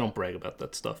get into that. I don't brag about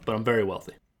that stuff, but I'm very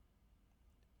wealthy.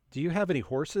 Do you have any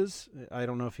horses? I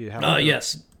don't know if you have.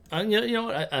 Yes. You know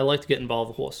what? I like to get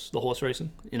involved with the horse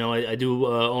racing. You know, I do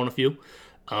own a few.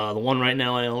 The one right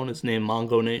now I own is named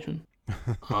Mongo Nation.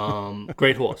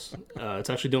 Great horse. It's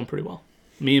actually doing pretty well.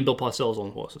 Me and Bill Parcells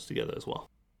own horses together as well.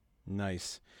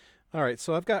 Nice. All right,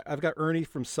 so I've got Ernie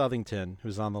from Southington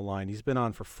who's on the line. He's been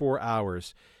on for 4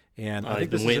 hours, and I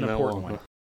think this is an important one.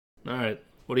 All right,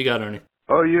 what do you got, Ernie?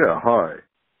 Oh yeah, hi.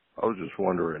 I was just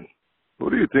wondering, who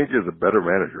do you think is a better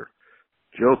manager,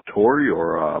 Joe Torre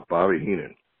or Bobby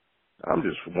Heenan? I'm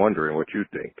just wondering what you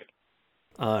think.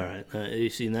 All right, you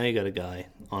see, now you got a guy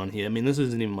on here. I mean, this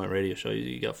isn't even my radio show.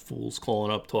 You got fools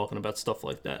calling up talking about stuff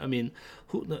like that. I mean,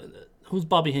 who's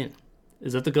Bobby Heenan?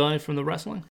 Is that the guy from the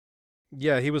wrestling?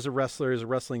 Yeah, he was a wrestler. He's a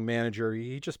wrestling manager.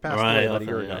 He just passed away about a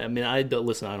year ago. I mean, I don't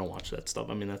watch that stuff.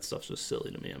 I mean, that stuff's just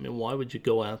silly to me. I mean, why would you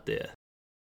go out there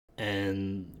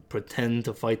and pretend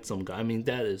to fight some guy? I mean,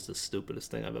 that is the stupidest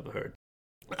thing I've ever heard.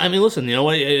 I mean, listen, you know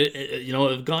what? You know,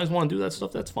 if guys want to do that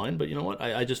stuff, that's fine. But you know what?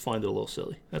 I just find it a little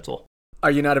silly. That's all.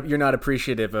 Are you not? You're not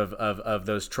appreciative of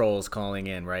those trolls calling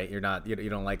in, right? You're not. You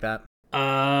don't like that?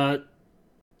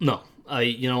 No.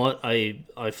 You know what?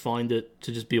 I find it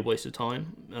to just be a waste of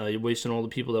time. You're wasting all the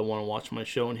people that want to watch my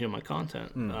show and hear my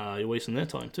content. You're wasting their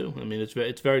time too. I mean,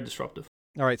 it's very disruptive.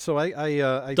 All right, so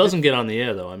I doesn't get on the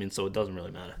air though. I mean, so it doesn't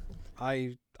really matter.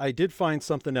 I did find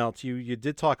something else. You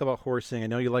did talk about horsing. I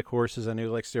know you like horses. I know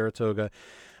you like Saratoga.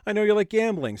 I know you like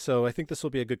gambling. So I think this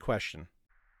will be a good question.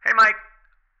 Hey, Mike.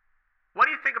 What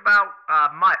do you think about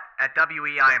Mutt at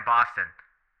WEEI in Boston?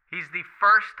 He's the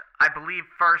first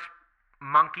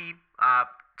monkey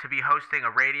to be hosting a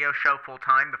radio show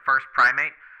full-time, the first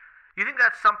primate. You think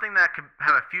that's something that could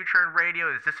have a future in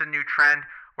radio? Is this a new trend?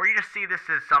 Or you just see this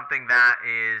as something that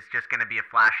is just going to be a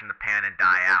flash in the pan and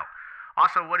die out?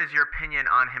 Also, what is your opinion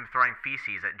on him throwing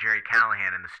feces at Jerry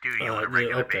Callahan in the studio on a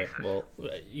regular basis? Well,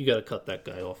 you got to cut that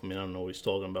guy off. I mean, I don't know what he's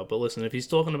talking about. But listen, if he's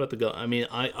talking about the guy, I mean,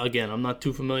 I'm not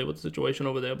too familiar with the situation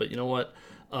over there. But you know what?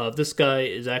 This guy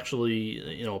is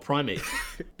actually, a primate.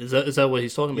 Is that what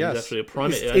he's talking about? Yes. He's actually a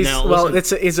primate.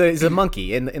 It's a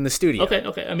monkey in the studio.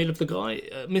 Okay. I mean, if the guy,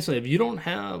 listen, if you don't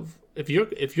have, if you're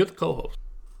the co-host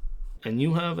and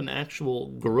you have an actual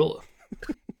gorilla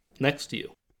next to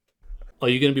you, are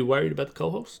you going to be worried about the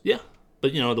co-host? Yeah.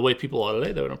 But, the way people are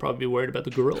today, they're going to probably be worried about the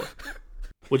gorilla.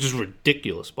 Which is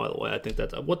ridiculous, by the way. I think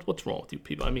that's... What's wrong with you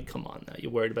people? I mean, come on now.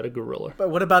 You're worried about a gorilla. But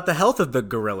what about the health of the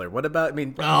gorilla? What about...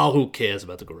 Oh, who cares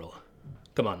about the gorilla?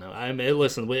 Come on now. I mean,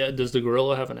 listen, does the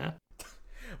gorilla have an app?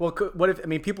 Well, what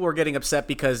if... people were getting upset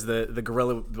because the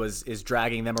gorilla is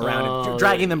dragging them around and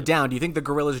dragging them down. Do you think the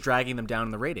gorilla is dragging them down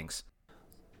in the ratings?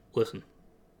 Listen,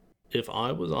 if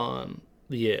I was on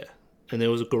the air and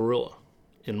there was a gorilla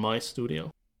in my studio,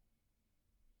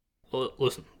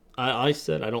 listen, I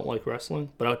said I don't like wrestling,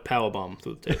 but I would powerbomb him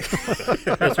through the table.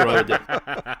 Okay? That's what I would do.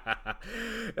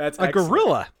 That's a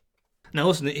gorilla. Now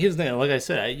listen, here's the thing. Like I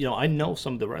said, I know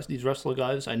some of these wrestler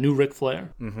guys. I knew Ric Flair.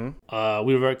 Mm-hmm.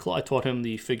 We were very close. I taught him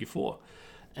the figure four,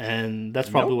 and that's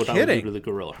probably what I would do to the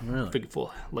gorilla. Really? Figure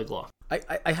four, leg lock.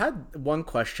 I had one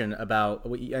question about.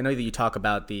 I know that you talk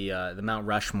about the Mount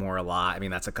Rushmore a lot. I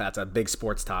mean, that's a big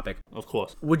sports topic. Of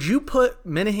course. Would you put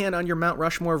Minihane on your Mount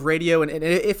Rushmore of radio? And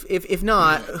if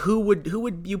not, who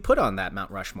would you put on that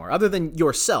Mount Rushmore other than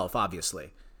yourself,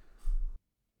 obviously?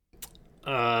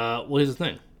 Well, here's the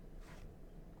thing.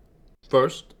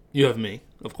 First, you have me,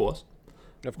 of course.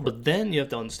 But then you have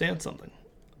to understand something.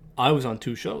 I was on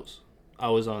two shows. I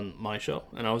was on my show,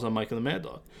 and I was on Mike and the Mad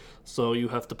Dog. So you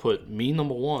have to put me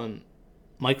number one,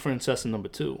 Mike Francesa number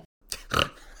two,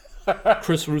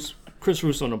 Chris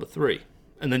Russo number three,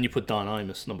 and then you put Don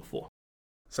Imus number four.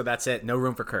 So that's it. No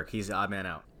room for Kirk. He's the odd man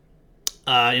out.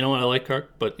 You know what? I like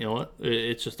Kirk, but you know what?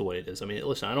 It's just the way it is. I mean,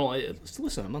 listen,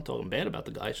 I'm not talking bad about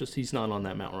the guy. It's just he's not on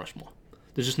that Mount Rushmore.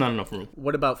 There's just not enough room.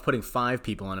 What about putting 5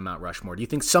 people on a Mount Rushmore? Do you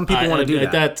think some people want to do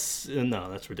that? That's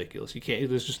ridiculous. You can't.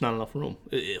 There's just not enough room.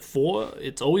 4.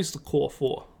 It's always the core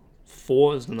 4.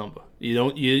 4 is the number.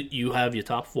 You have your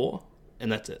top 4, and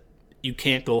that's it. You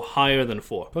can't go higher than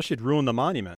 4. Plus, you'd ruin the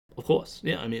monument. Of course.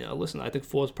 Yeah. I mean, listen. I think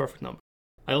 4 is a perfect number.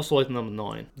 I also like the number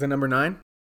 9. The number 9?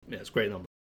 Yeah, it's a great number.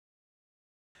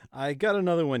 I got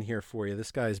another one here for you.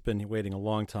 This guy's been waiting a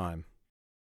long time.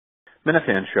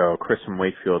 Minifan Show, Chris from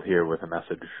Wakefield here with a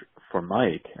message for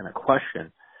Mike and a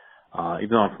question. Even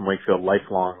though I'm from Wakefield,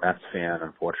 lifelong Mets fan,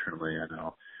 unfortunately, I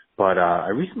know. But I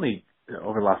recently,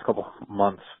 over the last couple of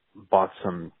months, bought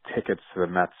some tickets to the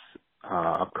Mets'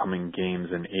 upcoming games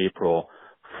in April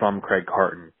from Craig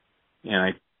Carton. And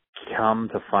I come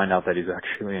to find out that he's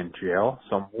actually in jail.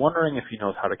 So I'm wondering if he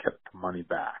knows how to get the money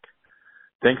back.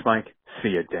 Thanks, Mike. See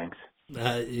ya, Dinks.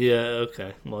 Yeah,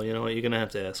 okay. Well, you know what? You're going to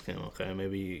have to ask him, okay?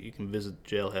 Maybe you can visit the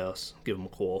jailhouse, give him a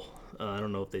call. I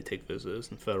don't know if they take visitors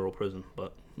in federal prison,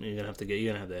 but you're going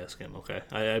to have to ask him, okay?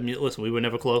 I mean, listen, we were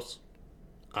never close.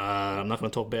 I'm not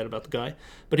going to talk bad about the guy,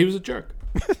 but he was a jerk.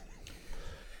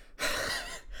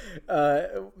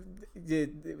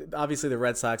 Obviously, the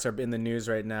Red Sox are in the news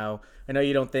right now. I know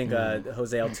you don't think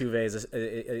Jose Altuve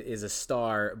is a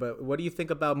star, but what do you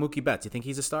think about Mookie Betts? You think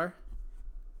he's a star?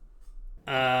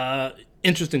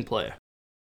 Interesting player.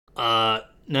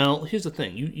 Now, here's the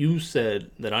thing. You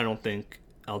said that I don't think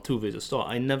Altuve is a star.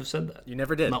 I never said that. You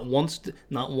never did. Not once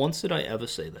did I ever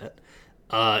say that.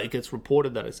 It gets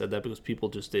reported that I said that because people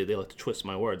just they like to twist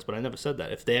my words, but I never said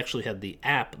that. If they actually had the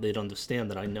app, they'd understand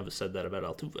that I never said that about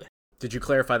Altuve. Did you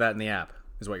clarify that in the app,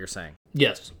 is what you're saying?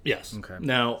 Yes. Okay.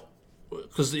 Now,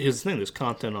 because here's the thing, there's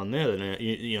content on there that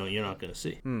you're not going to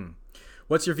see.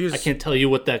 What's your views? I can't tell you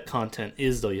what that content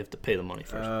is, though. You have to pay the money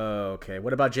first. Oh, okay.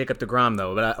 What about Jacob deGrom,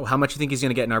 though? How much do you think he's going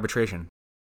to get in arbitration?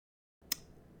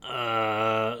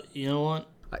 You know what?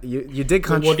 You did.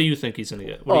 What do you think he's going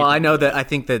to get? I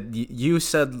think that you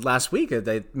said last week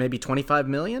that maybe $25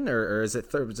 million, or is it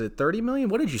 $30 million?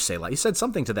 What did you say? You said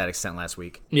something to that extent last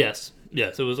week. Yes.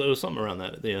 It was something around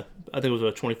that. Yeah, I think it was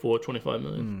about $25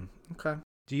 million. Okay.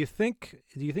 Do you think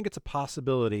it's a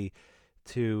possibility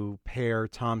to pair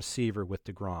Tom Seaver with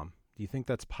deGrom? Do you think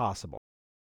that's possible?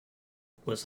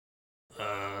 Listen,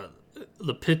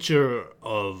 the picture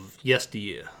of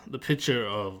yesteryear, the picture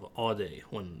of our day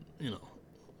when,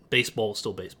 baseball was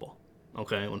still baseball,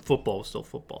 okay, when football was still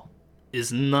football,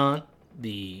 is not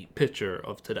the picture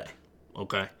of today,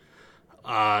 okay?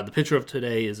 The picture of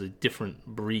today is a different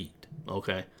breed,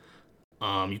 okay?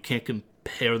 You can't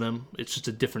compare them. It's just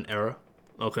a different era,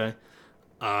 okay?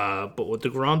 But what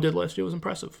DeGrom did last year was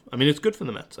impressive. I mean, it's good for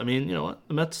the Mets. I mean, you know what?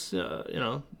 The Mets, they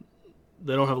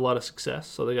don't have a lot of success,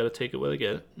 so they got to take it where they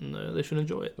get it, and they should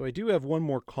enjoy it. So I do have one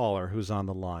more caller who's on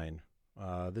the line.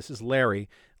 This is Larry.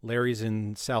 Larry's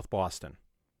in South Boston.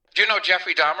 Do you know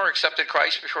Jeffrey Dahmer accepted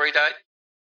Christ before he died?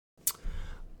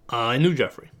 I knew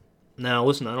Jeffrey. Now,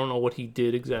 listen, I don't know what he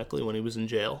did exactly when he was in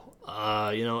jail.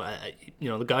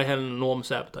 The guy had an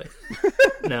enormous appetite.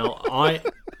 Now,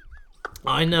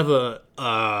 I never,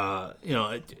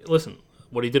 listen,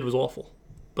 what he did was awful.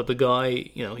 But the guy,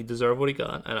 he deserved what he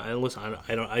got. And listen,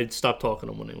 I stopped talking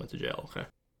to him when he went to jail, okay?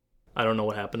 I don't know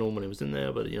what happened to him when he was in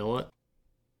there, but you know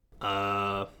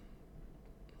what?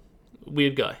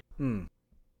 Weird guy.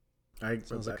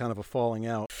 Sounds like kind of a falling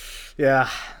out. Yeah.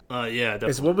 Yeah,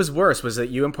 definitely. What was worse? Was it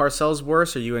you and Parcells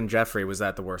worse, or you and Jeffrey? Was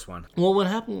that the worst one? Well, what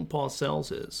happened with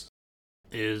Parcells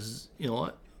is, you know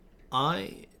what?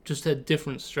 I just had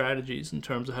different strategies in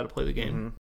terms of how to play the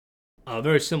game. Mm-hmm.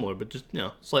 Very similar, but just,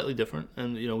 slightly different.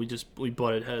 And, we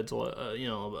butted heads, about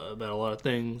a lot of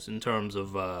things in terms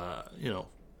of,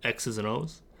 X's and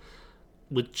O's.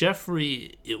 With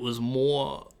Jeffrey, it was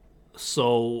more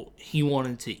so he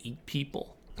wanted to eat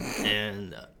people,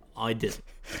 and I didn't.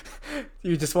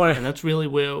 You just wanted... And that's really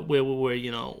where we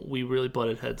were, we really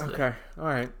butted heads there. Okay, all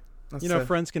right.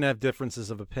 Friends can have differences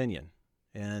of opinion,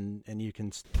 and you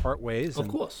can part ways. Of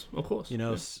course.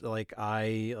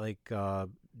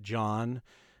 John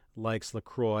likes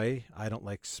LaCroix. I don't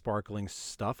like sparkling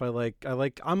stuff.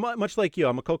 I'm much like you.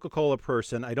 I'm a Coca-Cola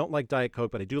person. I don't like Diet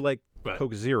Coke, but I do like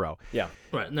Coke Zero. Yeah.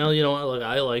 Right. Now,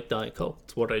 I like Diet Coke.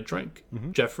 It's what I drink.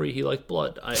 Mm-hmm. Jeffrey, he liked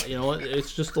blood.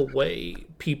 It's just the way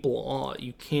people are.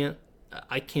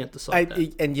 I can't decide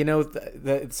that. And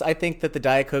I think that the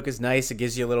Diet Coke is nice. It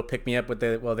gives you a little pick-me-up with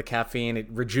the caffeine. It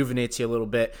rejuvenates you a little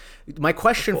bit. My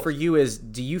question for you is,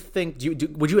 do you think,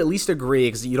 would you at least agree,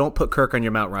 because you don't put Kirk on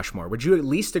your Mount Rushmore, would you at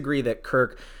least agree that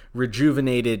Kirk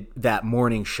rejuvenated that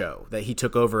morning show, that he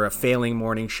took over a failing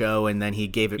morning show and then he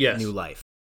gave it new life?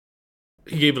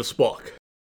 He gave it a spark.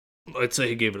 I'd say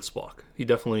he gave it a spark. He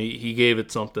gave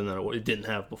it something that it didn't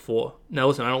have before. Now,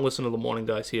 listen, I don't listen to the morning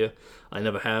guys here. I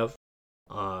never have.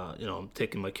 I'm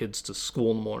taking my kids to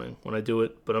school in the morning when I do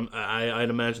it, but I'd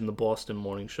imagine the Boston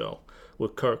morning show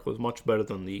with Kirk was much better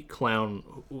than the clown,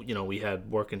 we had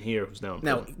working here who's now in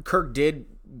Now, Philly. Kirk did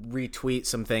retweet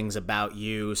some things about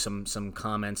you, some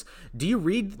comments. Do you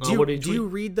read? Do you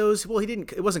read those? Well, he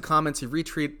didn't. It wasn't comments. He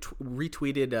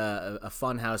retweeted a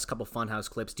couple Funhouse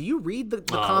clips. Do you read the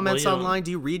comments online?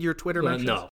 Do you read your Twitter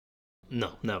mentions?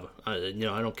 No, never. I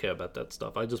don't care about that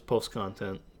stuff. I just post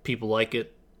content. People like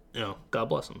it. God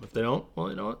bless them. If they don't, well,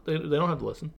 you know what? They don't have to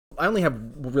listen. I only have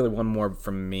really one more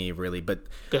from me, really. But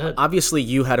go ahead. Obviously,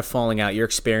 you had a falling out. Your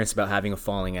experience about having a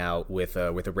falling out with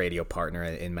a radio partner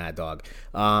in Mad Dog.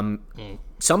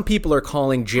 Some people are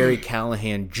calling Jerry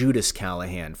Callahan Judas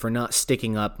Callahan for not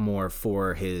sticking up more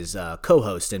for his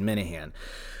co-host in Minihane.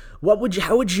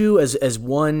 How would you, as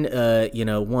one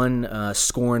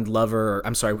scorned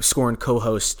scorned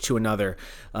co-host to another,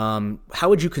 how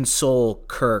would you console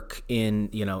Kirk in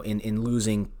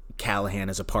losing Callahan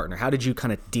as a partner? How did you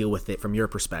kind of deal with it from your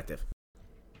perspective?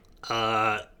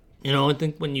 I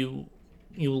think when you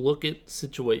look at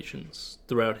situations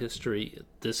throughout history,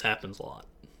 this happens a lot.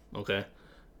 Okay,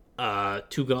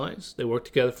 two guys, they work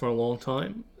together for a long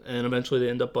time, and eventually they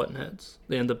end up butting heads.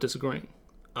 They end up disagreeing.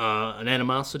 An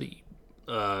animosity,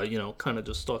 kind of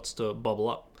just starts to bubble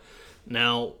up.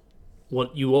 Now,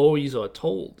 what you always are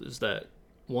told is that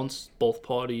once both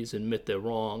parties admit they're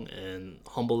wrong and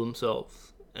humble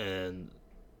themselves, and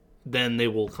then they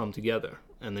will come together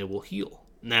and they will heal.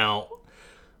 Now,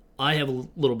 I have a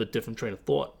little bit different train of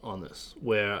thought on this,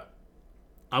 where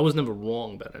I was never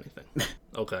wrong about anything.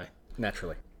 Okay?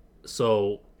 Naturally.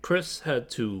 So, Chris had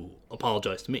to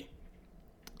apologize to me.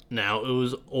 Now, it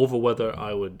was over whether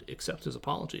I would accept his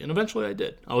apology, and eventually I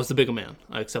did. I was the bigger man.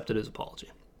 I accepted his apology.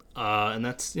 And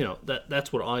that's,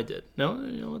 that's what I did. Now,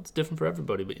 it's different for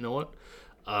everybody, but you know what?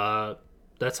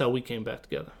 That's how we came back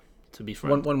together, to be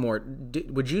friends. One more.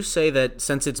 Would you say that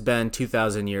since it's been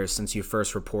 2,000 years since you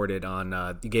first reported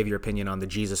on, you gave your opinion on the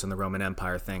Jesus and the Roman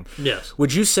Empire thing? Yes.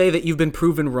 Would you say that you've been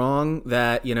proven wrong,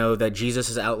 that, that Jesus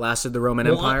has outlasted the Roman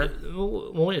Empire?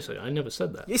 Wait a second. I never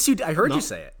said that. Yes, I heard you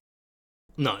say it.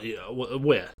 No,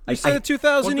 where? You said it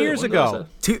 2,000 years ago.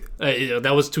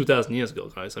 That was 2,000 years ago,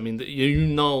 guys. I mean,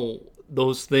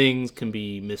 those things can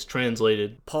be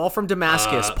mistranslated. Paul from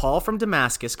Damascus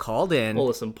called in. Well,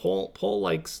 listen, Paul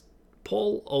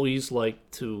always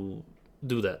liked to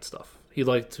do that stuff. He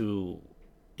liked to,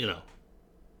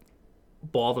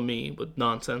 bother me with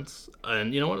nonsense.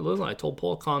 And you know what? Listen, I told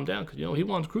Paul to calm down because, he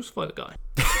wanted to crucify the guy.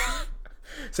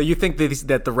 So you think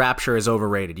that the rapture is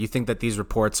overrated? You think that these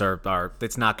reports are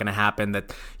it's not going to happen?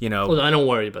 That Well, I don't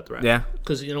worry about the rapture. Yeah.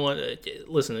 Because you know what?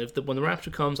 Listen, when the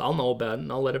rapture comes, I'll know about it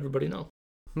and I'll let everybody know.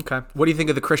 Okay. What do you think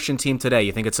of the Christian team today?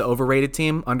 You think it's an overrated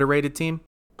team, underrated team?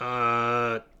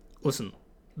 Listen,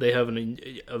 they have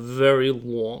a very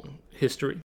long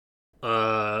history.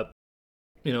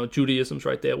 Judaism's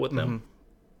right there with them.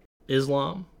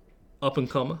 Islam, up and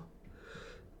comer.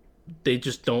 They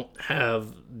just don't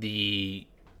have the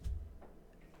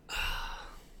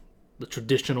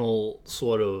traditional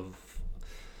sort of,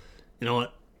 you know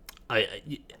what, I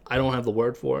don't have the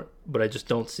word for it, but I just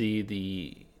don't see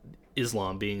the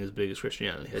Islam being as big as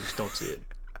Christianity. I just don't see it.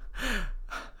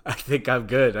 I think I'm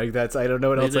good. I don't know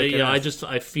what else I can ask.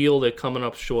 I feel they're coming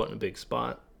up short in a big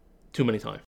spot too many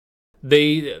times.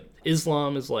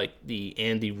 Islam is like the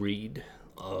Andy Reid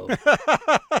of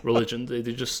religion.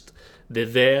 They're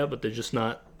there, but they're just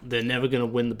not. They're never going to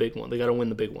win the big one. They got to win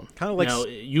the big one. Kind of like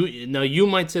you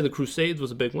might say the Crusades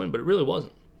was a big win, but it really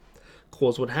wasn't.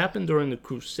 Because what happened during the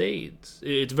Crusades,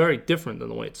 it's very different than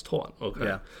the way it's taught. Okay,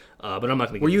 yeah. But I'm not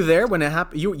going to. Were you there when it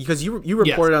happened? Because you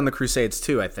reported on the Crusades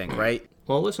too, I think, right?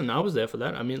 Well, listen, I was there for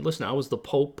that. I mean, listen, I was the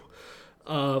Pope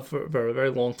for a very, very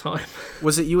long time.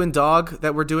 Was it you and Dog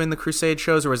that were doing the Crusade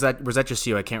shows, or was that just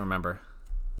you? I can't remember.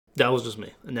 That was just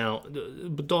me. Now,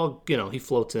 but Dog, he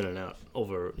floats in and out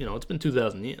over, it's been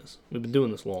 2,000 years. We've been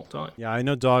doing this a long time. Yeah, I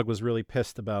know Dog was really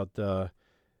pissed about,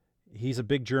 he's a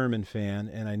big German fan,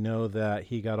 and I know that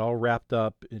he got all wrapped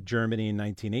up in Germany in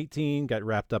 1918, got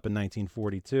wrapped up in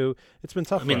 1942. It's been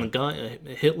tough for him. The guy,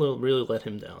 Hitler really let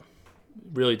him down.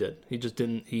 Really did. He just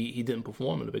didn't, he didn't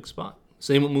perform in a big spot.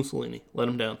 Same with Mussolini. Let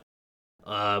him down.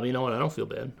 But you know what? I don't feel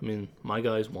bad. I mean, my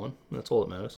guys won. That's all that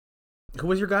matters. Who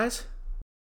was your guys?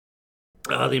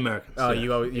 The Americans. Oh,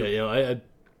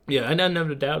 yeah. I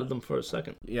never doubted them for a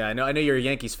second. Yeah, I know you're a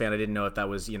Yankees fan. I didn't know if that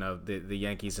was the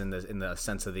Yankees in the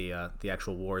sense of the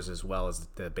actual wars as well as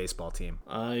the baseball team.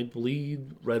 I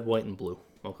bleed red, white, and blue.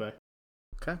 Okay.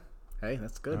 Hey,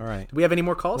 that's good. All right. Do we have any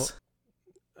more calls?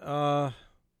 Well,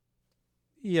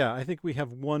 yeah, I think we have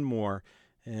one more,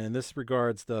 and this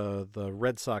regards the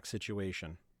Red Sox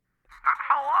situation.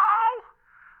 Hello?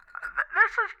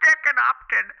 This is Dick in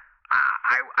Upton.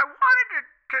 I wanted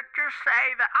to just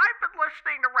say that I've been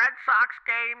listening to Red Sox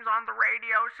games on the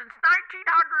radio since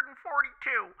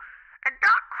 1942, and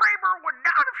Doc Kramer would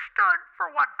not have stood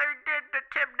for what they did to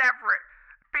Tim Neverett,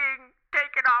 being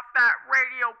taken off that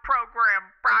radio program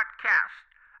broadcast.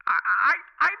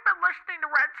 I've been listening to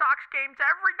Red Sox games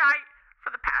every night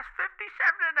for the past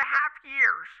 57 and a half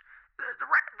years.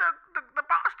 The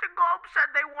Boston Globe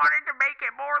said they wanted to make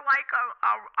it more like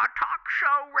a talk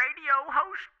show radio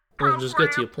host program. Well, just get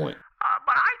to your point.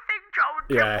 But I think Joe and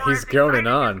Tim he's groaning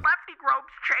on. Lefty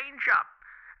Grove's change up.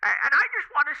 And I just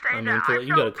want to say that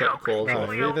you got to cut calls on.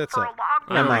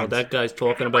 That guy's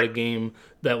talking about a game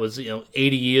that was 80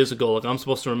 years ago. Like, I'm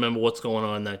supposed to remember what's going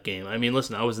on in that game. I mean,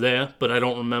 listen, I was there, but I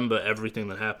don't remember everything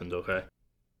that happened. Okay.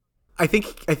 I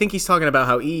think he's talking about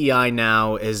how EEI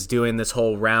now is doing this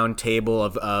whole round table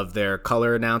of their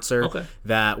color announcer. Okay.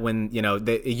 That when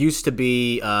it used to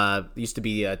be Tim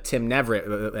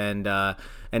Neverett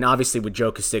and obviously with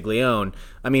Joe Castiglione.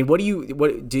 I mean, what do you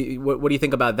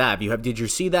think about that? Did you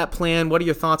see that plan? What are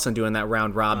your thoughts on doing that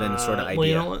round robin sort of idea? Well,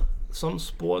 you know what? Some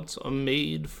sports are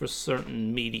made for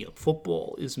certain medium.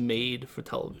 Football is made for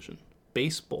television.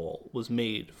 Baseball was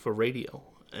made for radio.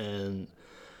 And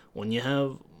when you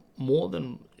have more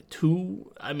than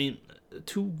two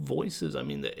voices. I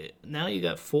mean, now you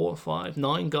got 4, 5,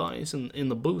 9 guys in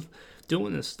the booth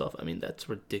doing this stuff. I mean, that's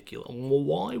ridiculous. Well,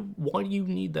 why do you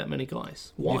need that many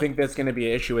guys? Why? Do you think that's going to be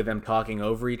an issue with them talking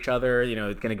over each other?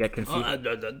 It's going to get confused?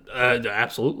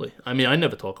 Absolutely. I mean, I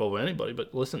never talk over anybody,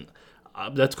 but listen,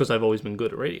 that's because I've always been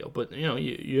good at radio. But,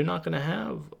 you're not going to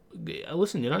have...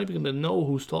 Listen, you're not even going to know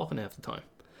who's talking half the time.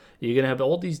 You're going to have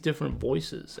all these different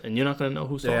voices, and you're not going to know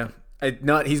who's talking.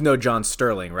 He's no John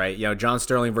Sterling, right? John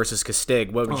Sterling versus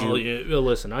Castig. What would you? Yeah,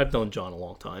 listen, I've known John a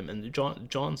long time, and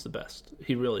John's the best.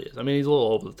 He really is. I mean, he's a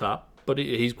little over the top, but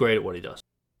he's great at what he does.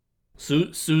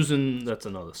 Susan, that's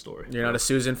another story. You're not a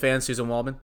Susan fan, Susan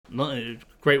Waldman? No,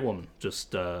 great woman.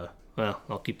 Just I'll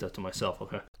keep that to myself.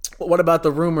 Okay. What about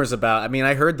the rumors about? I mean,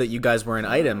 I heard that you guys were an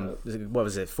item. What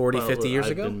was it, 40, 50 years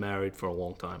ago? I've been married for a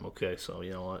long time. Okay, so you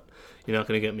know what? You're not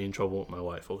going to get me in trouble with my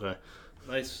wife. Okay.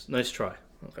 Nice try.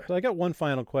 Okay. So I got one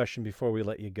final question before we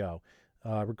let you go.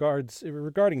 Regarding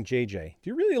JJ, do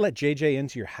you really let JJ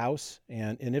into your house?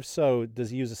 And if so,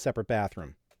 does he use a separate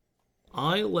bathroom?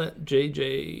 I let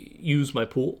JJ use my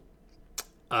pool.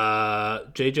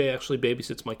 JJ actually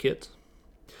babysits my kids.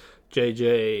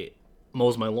 JJ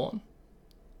mows my lawn.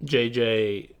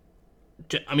 JJ's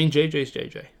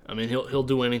JJ. I mean, he'll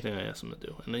do anything I ask him to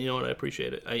do, and you know what? I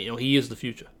appreciate it. He is the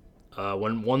future.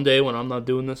 When one day when I'm not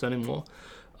doing this anymore,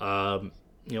 you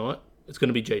know what? It's going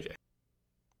to be JJ.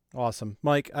 Awesome,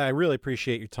 Mike. I really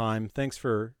appreciate your time. Thanks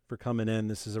for coming in.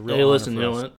 This is a real. Hey, honor listen. for You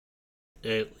know us. what?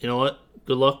 Hey, you know what?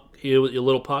 Good luck here with your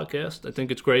little podcast. I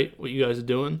think it's great what you guys are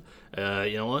doing.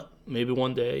 You know what? Maybe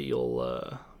one day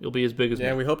you'll be as big as me.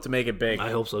 Yeah, we hope to make it big.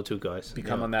 I hope so too, guys.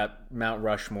 Become on that Mount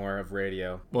Rushmore of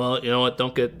radio. Well, you know what?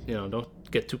 Don't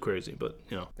get too crazy, but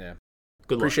Yeah. Good luck.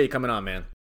 Appreciate you coming on, man.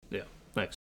 Yeah.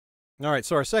 Thanks. All right,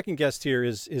 so our second guest here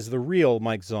is the real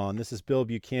Mike Zaun. This is Bill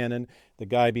Buchanan, the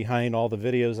guy behind all the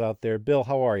videos out there. Bill,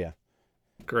 how are you?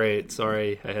 Great.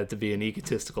 Sorry, I had to be an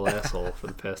egotistical asshole for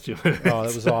the past few minutes. Oh,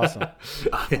 that was awesome.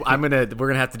 We're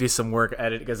gonna have to do some work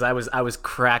edit because I was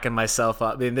cracking myself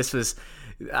up. I mean, this was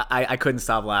I couldn't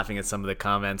stop laughing at some of the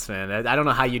comments, man. I don't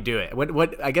know how you do it.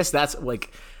 What I guess that's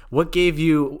like. What gave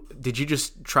you? Did you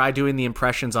just try doing the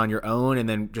impressions on your own and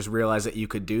then just realize that you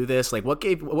could do this? Like, what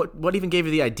even gave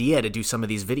you the idea to do some of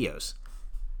these videos?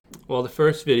 Well, the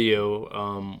first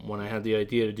video, when I had the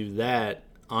idea to do that,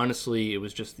 honestly, it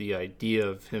was just the idea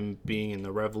of him being in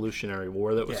the Revolutionary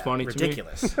War that was funny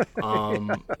ridiculous. to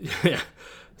me. Yeah.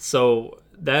 So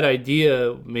that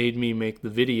idea made me make the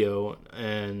video,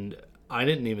 and I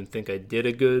didn't even think I did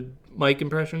a good Mike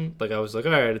impression. Like, I was like,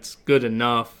 all right, it's good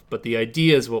enough, but the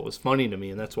idea is what was funny to me,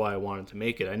 and that's why I wanted to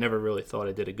make it. I never really thought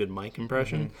I did a good Mike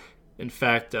impression. Mm-hmm. In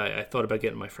fact, I thought about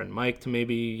getting my friend Mike to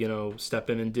maybe, step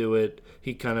in and do it.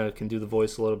 He kind of can do the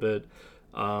voice a little bit.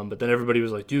 But then everybody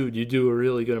was like, dude, you do a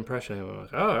really good impression. And I'm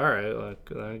like, oh, all right,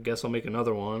 like, I guess I'll make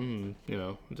another one.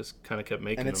 And, just kind of kept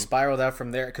making them. And it spiraled out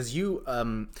from there because you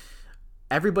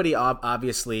everybody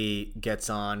obviously gets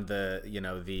on the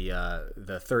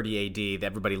 30 AD.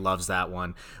 Everybody loves that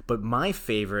one. But my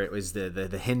favorite was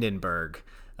the Hindenburg.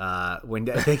 When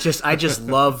I just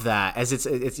love that as it's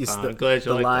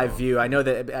the live view. I know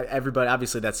that everybody,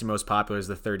 obviously that's the most popular is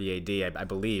the 30 AD, I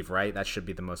believe, right? That should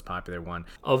be the most popular one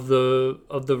of the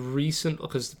recent,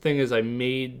 because the thing is I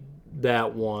made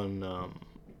that one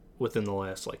within the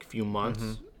last few months.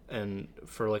 Mm-hmm. And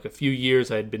for a few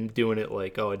years, I had been doing it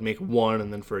I'd make one,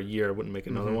 and then for a year I wouldn't make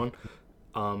another one.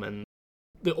 And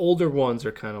the older ones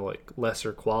are kind of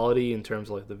lesser quality in terms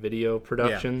of the video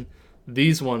production. Yeah.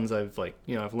 These ones I've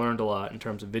learned a lot in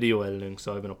terms of video editing,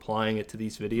 so I've been applying it to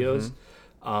these videos.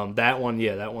 Mm-hmm. That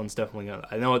one's definitely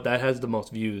I know that has the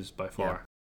most views by far. Yeah.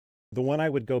 The one I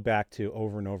would go back to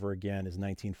over and over again is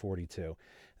 1942.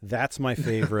 That's my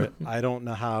favorite. I don't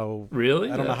know how.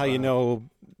 Really? I don't know how you know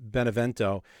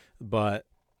Benevento, but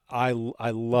I love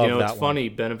that one. It's funny.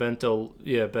 Benevento,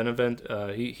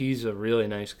 he's a really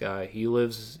nice guy.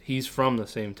 He's from the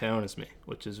same town as me,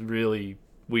 which is really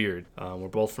weird. We're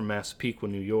both from Massapequa,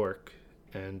 New York,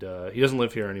 and he doesn't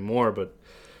live here anymore. But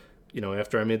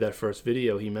after I made that first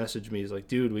video, he messaged me. He's like,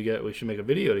 "Dude, we should make a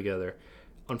video together."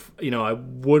 I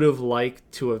would have liked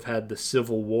to have had the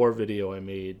Civil War video I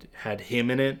made had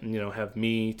him in it, and have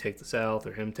me take the South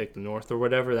or him take the North or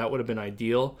whatever. That would have been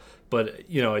ideal, but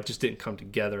it just didn't come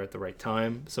together at the right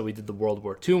time. So we did the World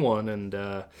War II one, and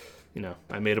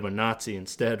I made him a Nazi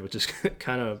instead, which is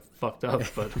kind of fucked up,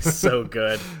 but so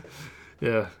good.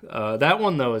 Yeah, that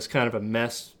one though is kind of a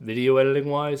mess video editing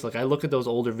wise. I look at those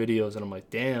older videos and I'm like,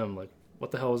 damn, what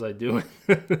the hell was I doing?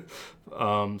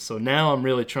 So now I'm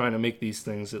really trying to make these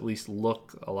things at least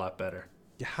look a lot better.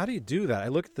 How do you do that? I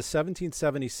look at the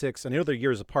 1776. I know they're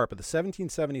years apart, but the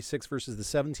 1776 versus the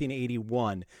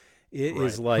 1781, it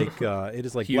is like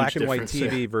black and white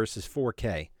TV versus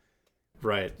 4K.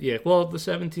 Right. Yeah. Well, the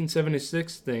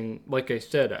 1776 thing, like I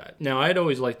said, now I'd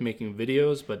always liked making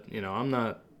videos, but I'm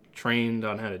not trained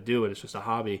on how to do it. It's just a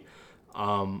hobby. The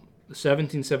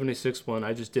 1776 one,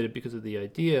 I just did it because of the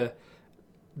idea.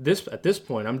 At this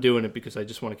point, I'm doing it because I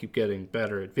just want to keep getting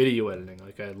better at video editing.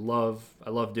 I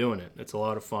love doing it. It's a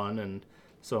lot of fun, and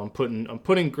so I'm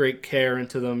putting great care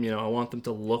into them. I want them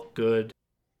to look good.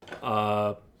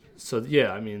 So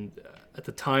yeah, I mean, at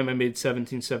the time I made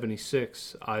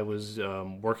 1776, I was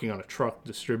working on a truck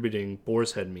distributing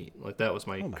boar's head meat. That was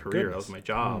my career. That was my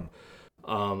job.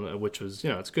 Which was,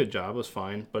 it's a good job. It was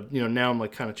fine. But, now I'm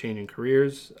kind of changing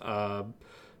careers.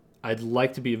 I'd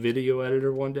like to be a video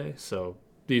editor one day. So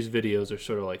these videos are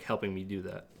sort of helping me do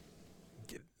that.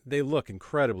 They look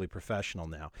incredibly professional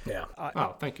now. Yeah.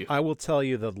 Thank you. I will tell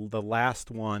you the last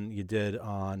one you did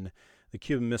on the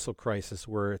Cuban Missile Crisis,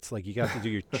 where it's you got to do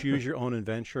your choose your own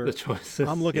adventure. The choices.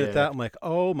 I'm looking at that. I'm like,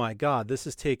 oh my God, this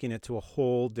is taking it to a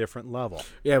whole different level.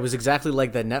 Yeah, it was exactly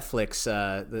like the Netflix,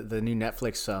 the new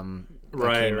Netflix.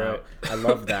 Right. I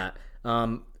love that.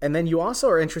 And then you also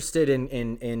are interested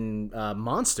in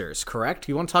monsters, correct?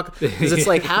 You want to talk, because it's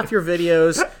like half your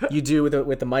videos you do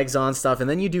with the Mike Zaun stuff, and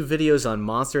then you do videos on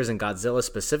monsters and Godzilla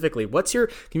specifically.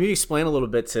 Can you explain a little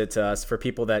bit to us for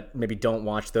people that maybe don't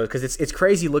watch those? Because it's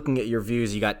crazy looking at your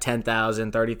views. You got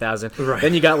 10,000, 30,000, right.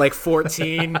 Then you got like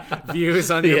 14 views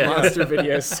on your monster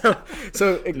videos.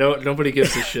 So nobody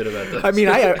gives a shit about those. I mean,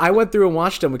 I went through and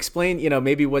watched them. Explain,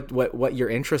 maybe what your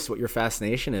interest, what your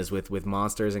fascination is with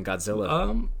monsters and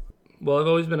Godzilla. Well, I've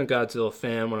always been a Godzilla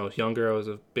fan. When I was younger, I was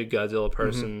a big Godzilla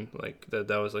person. Like that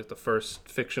was like the first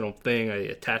fictional thing I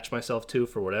attached myself to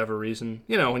for whatever reason.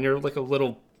 When you're like a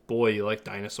little boy, you like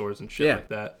dinosaurs and shit like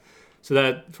that. So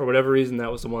that, for whatever reason,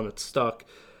 that was the one that stuck.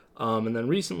 And then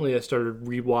recently I started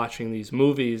rewatching these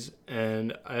movies,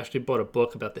 and I actually bought a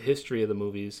book about the history of the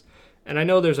movies. And I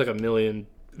know there's like a million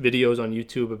videos on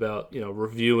YouTube about,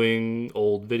 reviewing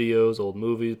old videos, old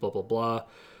movies, blah, blah, blah.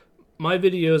 My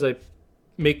videos, I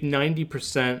make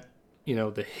 90%,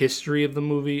 the history of the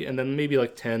movie, and then maybe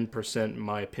like 10%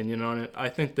 my opinion on it. I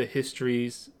think the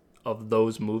histories of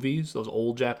those movies, those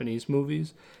old Japanese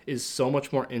movies, is so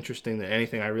much more interesting than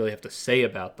anything I really have to say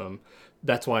about them.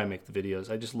 That's why I make the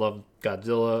videos. I just love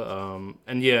Godzilla.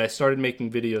 And I started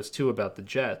making videos too about the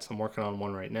Jets. I'm working on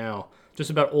one right now, just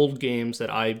about old games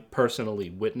that I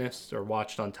personally witnessed or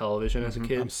watched on television as a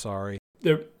kid. I'm sorry.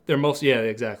 They're mostly,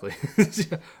 exactly.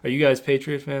 Are you guys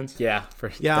Patriot fans? Yeah,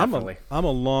 definitely. I'm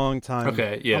a long time.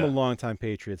 Okay, yeah. I'm a long time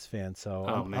Patriots fan. So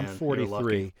I'm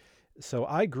 43. So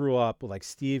I grew up with like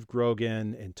Steve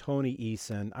Grogan and Tony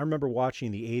Eason. I remember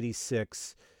watching the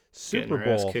 '86 Super Getting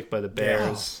Bowl. your ass kicked by the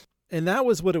Bears. Yeah. And that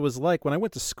was what it was like when I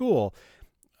went to school.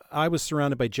 I was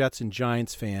surrounded by Jets and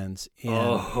Giants fans, and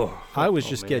I was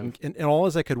just getting and all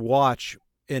as I could watch.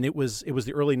 And it was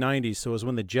the early '90s, so it was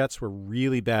when the Jets were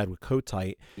really bad with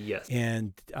Kotite. Yes.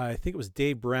 And I think it was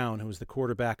Dave Brown who was the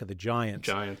quarterback of the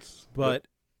Giants. But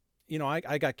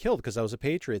I got killed because I was a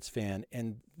Patriots fan,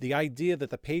 and the idea that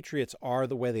the Patriots are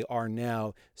the way they are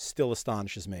now still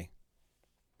astonishes me.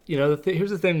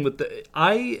 Here's the thing with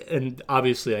and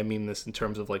obviously I mean this in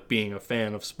terms of like being a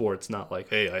fan of sports, not like,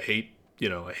 hey, I hate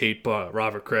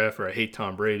Robert Kraft or I hate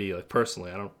Tom Brady. Like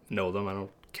personally, I don't know them. I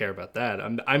don't care about that.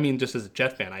 I mean, just as a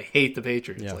Jet fan, I hate the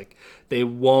Patriots. Yeah. Like they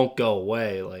won't go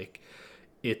away. Like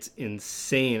it's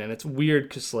insane, and it's weird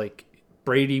because like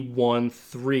Brady won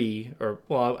 3, or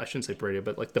well, I shouldn't say Brady,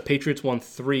 but like the Patriots won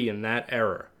 3 in that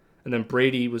era, and then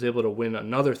Brady was able to win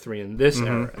another 3 in this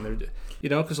era, and they're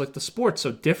because like the sport's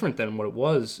so different than what it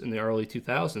was in the early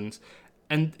 2000s,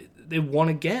 and they won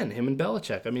again, him and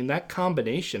Belichick. I mean, that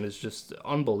combination is just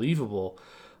unbelievable.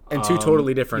 And two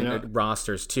totally different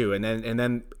rosters too, and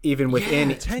then even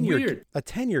within a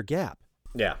 10-year gap.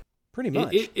 Yeah, pretty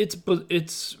much.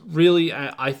 It's really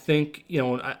I think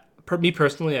me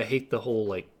personally, I hate the whole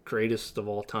like greatest of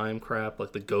all time crap,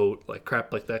 like the GOAT, like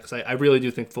crap like that, because I really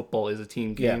do think football is a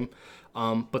team game.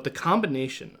 Yeah. But the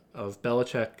combination of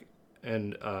Belichick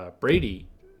and Brady,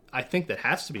 I think that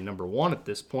has to be number one at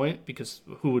this point, because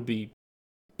who would be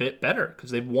bit better,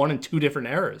 because they've won in 2 different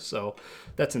eras, so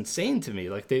that's insane to me.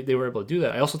 Like they were able to do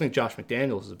that. I also think Josh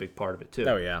McDaniels is a big part of it too.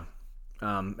 Oh yeah.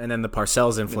 And then the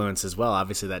Parcells influence as well.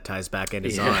 Obviously that ties back into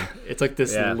Zaun. It's like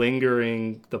this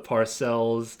lingering, the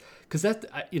Parcells, because that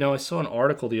I saw an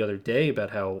article the other day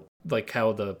about how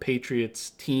the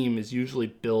Patriots team is usually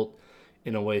built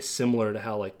in a way similar to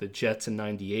how like the Jets in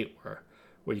 '98 were,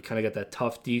 where you kind of got that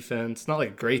tough defense, not like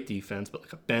a great defense, but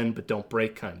like a bend but don't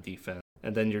break kind of defense.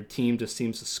 And then your team just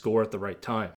seems to score at the right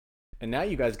time. And now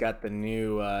you guys got the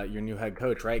new your new head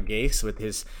coach, right? Gase, with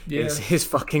his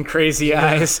fucking crazy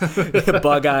eyes,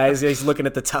 bug eyes. He's looking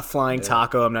at the tough flying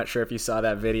taco. I'm not sure if you saw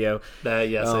that video.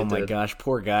 Yes, oh I my did. Gosh,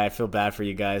 poor guy. I feel bad for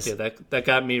you guys. Yeah, that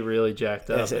got me really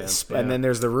jacked up. And then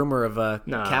there's the rumor of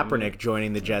Kaepernick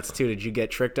joining the Jets too. Did you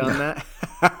get tricked on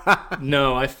that?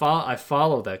 No, I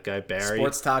follow that guy Barry.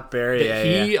 Sports Talk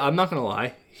Barry. I'm not gonna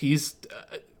lie. He's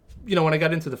when I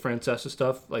got into the Francesa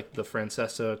stuff, like the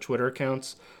Francesa Twitter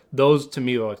accounts, those to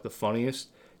me are like the funniest.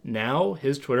 Now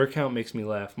his Twitter account makes me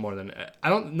laugh more than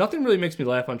nothing really makes me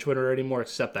laugh on Twitter anymore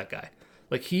except that guy.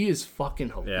 Like he is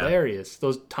fucking hilarious.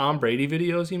 Those Tom Brady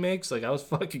videos he makes, like I was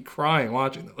fucking crying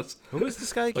watching those. Who is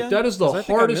this guy again? Like, that is the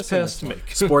hardest pass to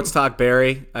make. Sports Talk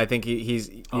Barry. I think he's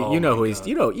you know who he's.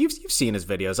 You've seen his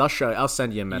videos. I'll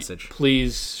send you a message.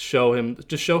 Please show him.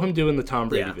 Just show him doing the Tom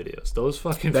Brady videos. Those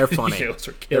fucking they're videos funny. Are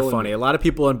killing they're funny. me. A lot of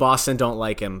people in Boston don't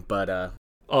like him, but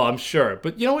oh, I'm sure.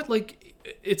 But you know what? Like,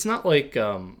 it's not like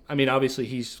I mean, obviously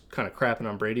he's kind of crapping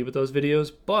on Brady with those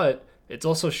videos, but it's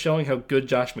also showing how good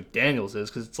Josh McDaniels is,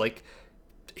 because it's like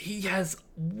he has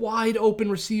wide open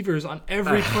receivers on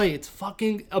every play. It's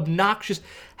fucking obnoxious.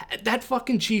 That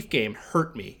fucking Chief game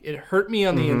hurt me. It hurt me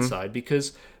on the inside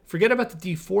because forget about the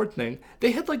D Ford thing.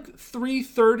 They had like 3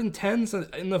 3rd and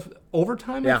 10s in the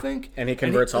overtime, I think. And he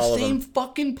converts all of them. The same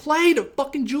fucking play to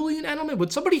fucking Julian Edelman.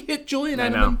 Would somebody hit Julian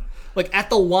Edelman? Like at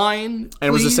the line, and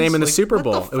it was the same in the Like, Super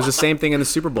Bowl. It was the same thing in the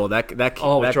Super Bowl. That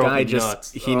guy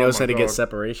just he knows how to get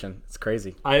separation. It's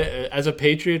crazy. As a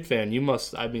Patriot fan, you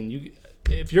must. I mean,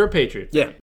 if you're a Patriot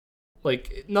fan,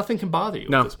 like nothing can bother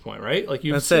you at this point, right? Like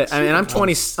you. That's it. I mean, I'm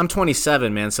 20. I'm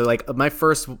 27, man. So like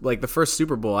the first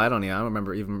Super Bowl. I don't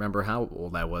remember how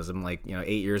old I was. I'm like 8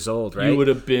 years old, right? You would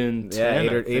have been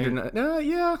 10, 8 or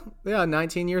 9.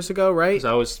 19 years ago, right?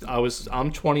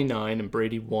 I'm 29, and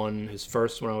Brady won his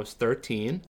first when I was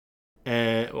 13,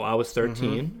 and I was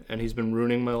 13, and he's been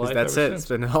ruining my life. That's ever it. since. It's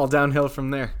been all downhill from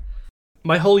there.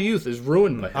 My whole youth is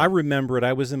ruined by him. I remember it.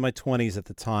 I was in my 20s at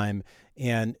the time,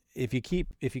 and if you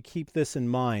keep this in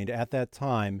mind, at that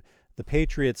time, the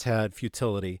Patriots had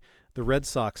futility. The Red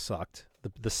Sox sucked.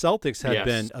 The Celtics had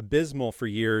been abysmal for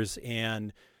years,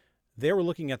 and they were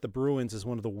looking at the Bruins as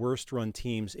one of the worst-run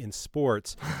teams in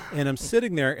sports. And I'm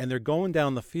sitting there, and they're going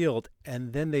down the field,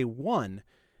 and then they won,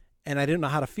 and I didn't know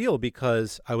how to feel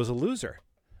because I was a loser.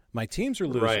 My teams are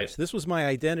losers. Right. This was my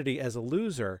identity as a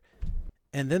loser.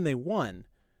 And then they won.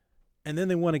 And then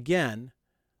they won again.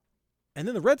 And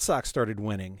then the Red Sox started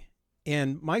winning.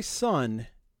 And my son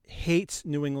hates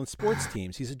New England sports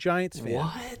teams. He's a Giants fan.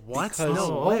 What?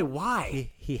 No way.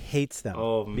 Why? He hates them.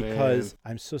 Oh, man. Because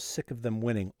I'm so sick of them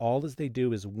winning. All as they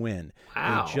do is win.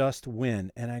 Wow. They just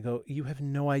win. And I go, you have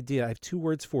no idea. I have 2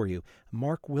 words for you.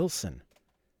 Mark Wilson.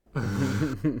 Bill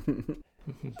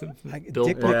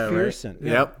Dick McPherson.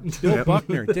 Right. Yep. Bill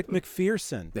Buckner. Dick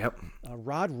McPherson. Yep.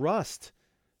 Rod Rust.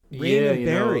 Raymond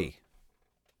Barry.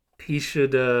 He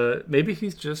should. Maybe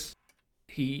he's just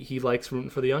he likes rooting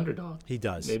for the underdog. He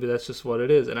does. Maybe that's just what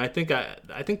it is. And I think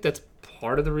that's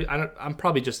part of the. I'm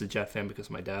probably just a Jet fan because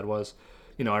my dad was.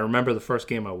 I remember the first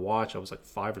game I watched. I was like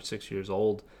 5 or 6 years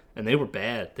old, and they were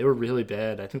bad. They were really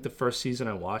bad. I think the first season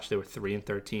I watched, they were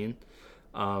 3-13.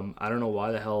 I don't know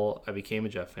why the hell I became a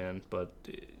Jet fan, but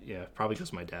probably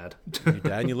because my dad. Your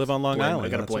dad, and you live on Long Island. I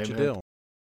gotta That's blame what you him. do.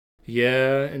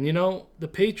 Yeah, and the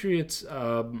Patriots,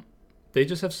 they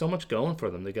just have so much going for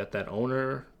them. They got that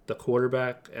owner, the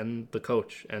quarterback, and the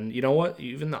coach. And you know what?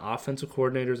 Even the offensive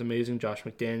coordinator is amazing, Josh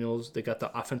McDaniels. They got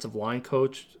the offensive line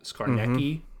coach,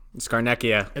 Skarnecki.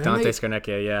 Dante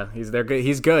Scarnecchia, yeah. He's good.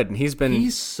 He's good. And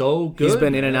he's so good. He's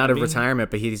been in and out of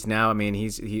retirement, but he's now,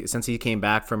 since he came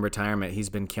back from retirement, he's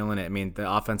been killing it. I mean,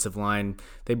 the offensive line,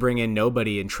 they bring in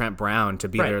nobody and Trent Brown to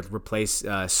be their replace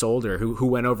Solder, who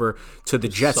went over to the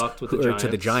Jets or to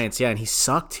the Giants. Yeah, and he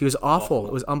sucked. He was awful.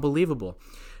 It was unbelievable.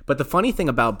 But the funny thing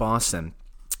about Boston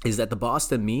is that the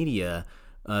Boston media,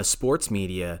 sports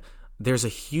media, there's a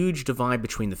huge divide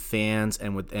between the fans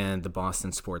and the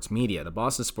Boston sports media. The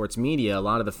Boston sports media, a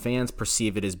lot of the fans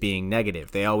perceive it as being negative.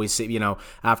 They always say,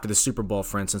 after the Super Bowl,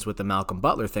 for instance, with the Malcolm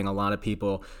Butler thing, a lot of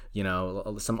people,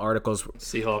 some articles.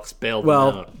 Seahawks bailed them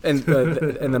out.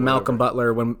 and the Malcolm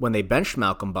Butler, when they benched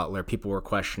Malcolm Butler, people were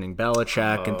questioning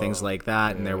Belichick and things like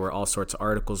that, and there were all sorts of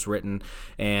articles written.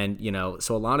 And,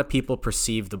 so a lot of people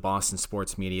perceive the Boston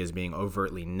sports media as being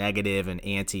overtly negative and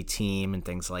anti-team and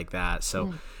things like that.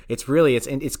 So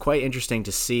it's quite interesting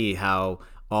to see how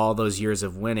all those years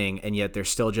of winning, and yet they're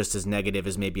still just as negative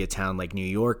as maybe a town like New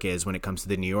York is when it comes to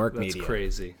the New York media. That's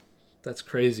crazy. That's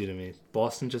crazy to me.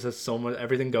 Boston just has so much,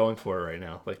 everything going for it right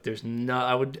now. Like, there's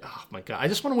oh my God. I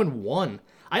just want to win one.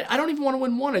 I don't even want to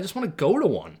win one. I just want to go to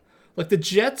one. Like, the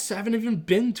Jets haven't even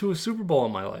been to a Super Bowl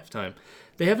in my lifetime.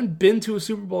 They haven't been to a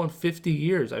Super Bowl in 50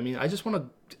 years. I mean, I just want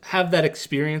to have that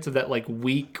experience of that, like,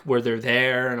 week where they're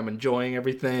there and I'm enjoying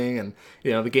everything and,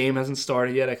 the game hasn't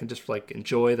started yet. I can just, like,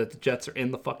 enjoy that the Jets are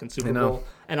in the fucking Super Bowl.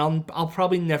 And I'll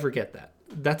probably never get that.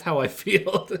 That's how I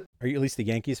feel. Are you at least a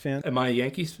Yankees fan? Am I a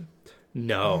Yankees fan?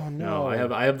 No.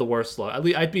 I have the worst luck.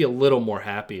 I'd be a little more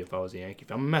happy if I was a Yankee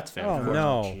fan. I'm a Mets fan. Oh,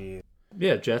 no.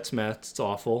 Yeah, Jets, Mets, it's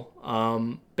awful.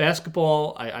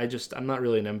 Basketball, I'm not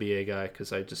really an NBA guy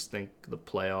because I just think the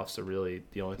playoffs are really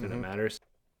the only thing that matters.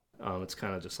 It's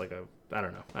kind of just like I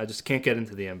don't know. I just can't get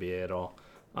into the NBA at all.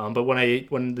 But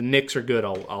when the Knicks are good,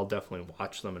 I'll definitely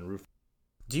watch them and root.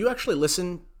 Do you actually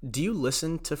listen? Do you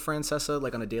listen to Francesa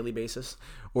like on a daily basis,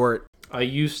 or? I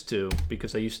used to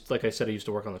because like I said, I used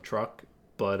to work on the truck.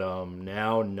 But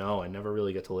now, no, I never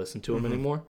really get to listen to him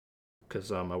anymore. Because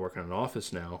I work in an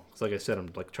office now. So like I said,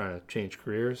 I'm like trying to change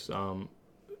careers. So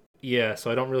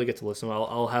I don't really get to listen.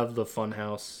 I'll have the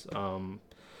Funhouse,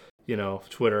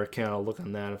 Twitter account. I'll look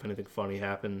on that if anything funny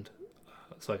happened.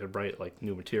 so I could write like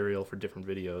new material for different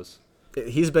videos.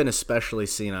 He's been especially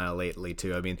senile lately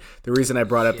too. I mean, the reason I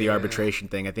brought up the arbitration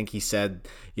thing, I think he said,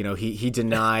 he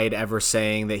denied ever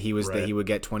saying that he was that he would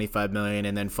get $25 million,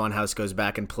 and then Funhouse goes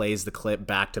back and plays the clip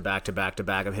back to back to back to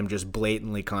back of him just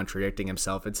blatantly contradicting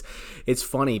himself. It's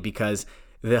funny because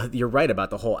you're right about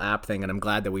the whole app thing, and I'm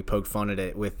glad that we poked fun at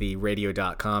it with the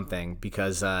radio.com thing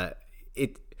because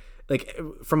it, like,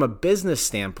 from a business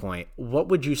standpoint, what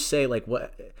would you say, like,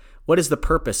 what is the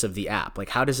purpose of the app? Like,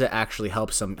 how does it actually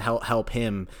help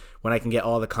him when I can get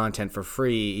all the content for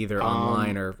free, either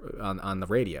online or on the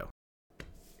radio?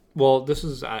 Well, this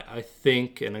is, I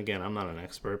think, and again, I'm not an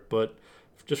expert, but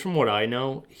just from what I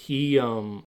know, he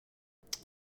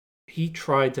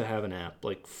tried to have an app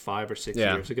like 5 or 6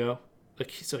 years ago.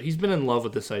 Like, so he's been in love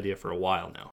with this idea for a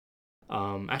while now.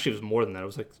 Actually, it was more than that. It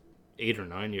was like 8 or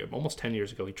 9 years, almost 10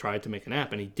 years ago, he tried to make an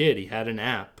app, and he did. He had an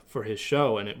app for his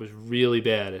show, and it was really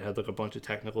bad. It had like a bunch of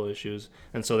technical issues,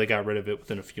 and so they got rid of it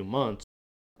within a few months.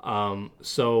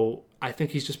 So I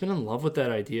think he's just been in love with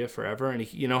that idea forever. And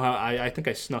how I think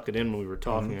I snuck it in when we were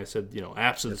talking. I said,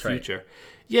 apps of the future. Right.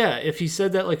 Yeah, if he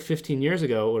said that like 15 years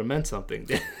ago, it would have meant something.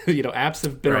 Apps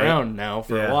have been around now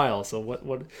for a while. So what?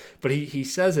 But he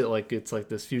says it like it's like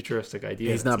this futuristic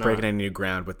idea. He's not breaking any new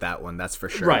ground with that one. That's for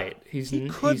sure. Right. He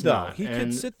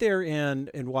could sit there and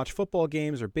watch football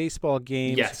games or baseball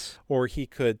games. Yes. Or he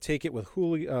could take it with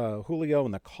Julio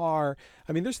in the car.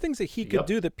 I mean, there's things that he could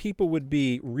do that people would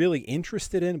be really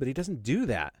interested in, but he doesn't do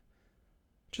that.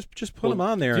 Just put him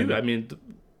on there. Dude, I mean,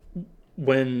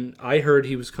 when I heard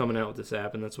he was coming out with this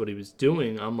app and that's what he was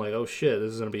doing, I'm like, oh shit,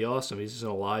 this is going to be awesome. He's just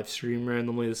going to live stream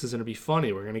randomly. This is going to be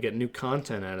funny. We're going to get new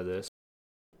content out of this.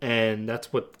 And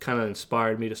that's what kind of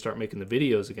inspired me to start making the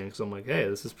videos again, because I'm like, hey,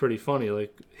 this is pretty funny,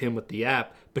 like him with the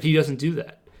app. But he doesn't do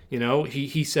that.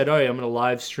 He said, oh, yeah, I'm going to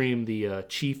live stream the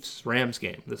Chiefs-Rams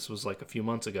game. This was like a few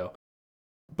months ago.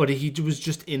 But he was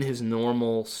just in his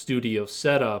normal studio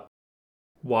setup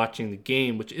watching the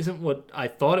game, which isn't what I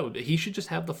thought it would be. He should just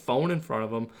have the phone in front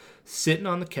of him, sitting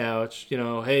on the couch,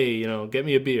 hey, get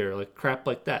me a beer, like crap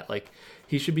like that. Like,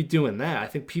 he should be doing that. I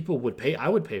think people would pay. I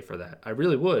would pay for that. I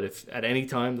really would. If at any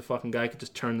time the fucking guy could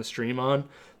just turn the stream on,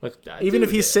 like even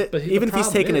if he's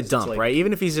taking a dump, like, right?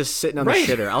 Even if he's just sitting on the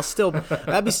shitter, I'll still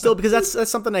because that's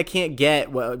something I can't get.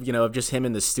 Well, of just him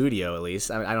in the studio at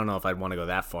least. I don't know if I'd want to go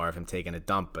that far of him taking a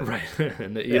dump, but right.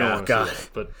 And you don't want to see that,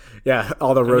 but yeah,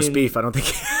 all the roast beef. I don't think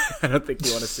you want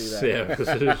to see that.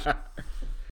 Yeah,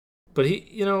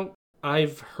 but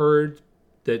I've heard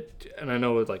that, and I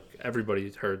know like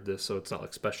everybody's heard this, so it's not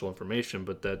like special information,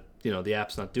 but that the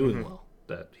app's not doing well,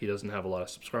 that he doesn't have a lot of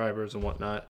subscribers and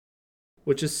whatnot,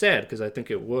 which is sad because I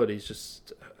think it would. He's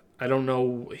just, I don't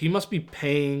know, he must be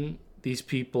paying these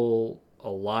people a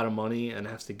lot of money and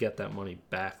has to get that money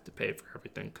back to pay for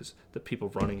everything because the people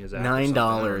running his app.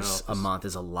 $9 a month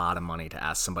is a lot of money to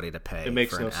ask somebody to pay. It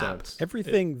makes for no an sense. App.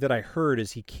 Everything that I heard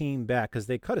is he came back because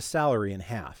they cut his salary in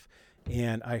half.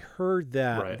 And I heard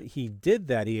that he did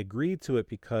that. He agreed to it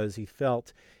because he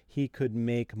felt he could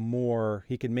make more.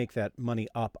 He could make that money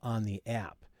up on the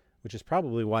app, which is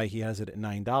probably why he has it at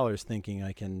 $9, thinking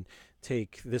I can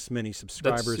take this many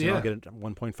subscribers and I'll get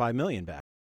 $1.5 million back.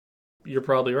 You're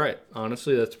probably right.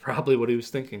 Honestly, that's probably what he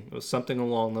was thinking. It was something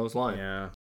along those lines. Yeah.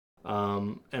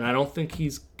 And I don't think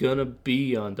he's gonna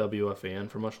be on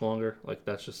WFAN for much longer. Like,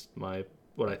 that's just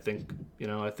what I think.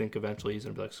 I think eventually he's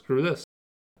gonna be like, screw this.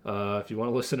 If you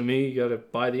want to listen to me, you got to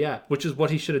buy the app, which is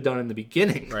what he should have done in the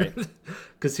beginning. Right.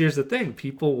 Because here's the thing.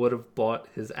 People would have bought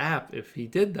his app if he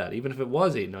did that, even if it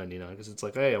was $8.99, because it's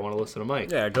like, hey, I want to listen to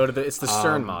Mike. Yeah, it's the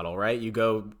Stern model, right? You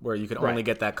go where you can only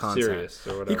get that content. Sirius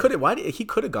or whatever. He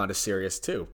could have gone to Sirius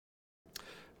too.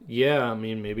 Yeah, I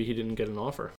mean, maybe he didn't get an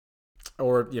offer.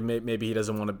 Or maybe he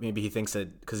doesn't want to. Maybe he thinks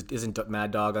that because isn't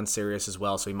Mad Dog on Sirius as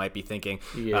well, so he might be thinking,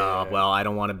 well, I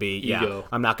don't want to be. Ego. Yeah,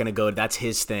 I'm not going to go. That's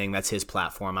his thing. That's his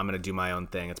platform. I'm going to do my own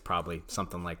thing. It's probably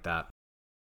something like that.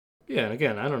 Yeah, and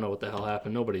again, I don't know what the hell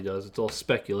happened. Nobody does. It's all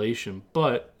speculation.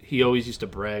 But he always used to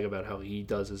brag about how he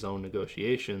does his own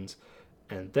negotiations,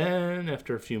 and then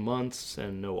after a few months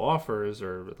and no offers,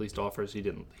 or at least offers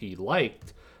he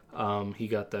liked. He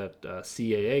got that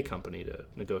CAA company to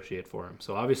negotiate for him.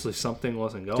 So obviously something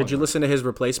wasn't going. Did you listen to his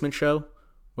replacement show?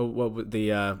 What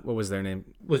was their name?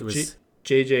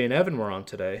 JJ and Evan were on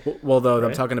today. Well, though, right?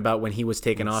 I'm talking about when he was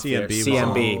taken off there.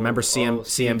 CMB. Remember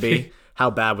CMB? How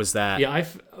bad was that? Yeah,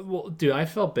 dude, I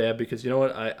felt bad because you know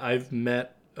what? I've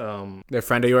met their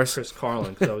friend of yours, Chris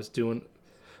Carlin, because I was doing.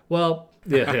 Well,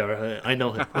 yeah, I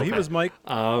know him. Okay. He was Mike.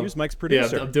 He was Mike's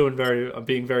producer. Yeah, I'm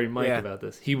being very Mike about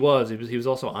this. He was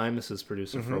also Imus's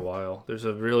producer for a while. There's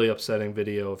a really upsetting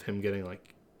video of him getting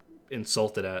like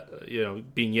insulted at,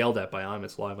 being yelled at by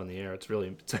Imus live on the air. It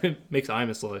makes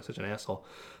Imus look like such an asshole.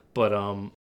 But I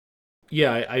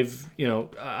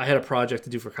had a project to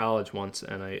do for college once,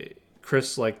 and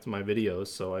Chris liked my videos,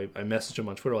 so I messaged him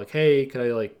on Twitter like, hey, could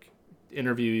I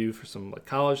interview you for some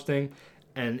college thing?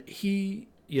 And he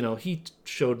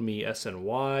showed me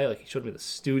SNY, he showed me the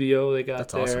studio they got.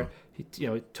 That's there. Awesome.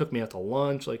 He took me out to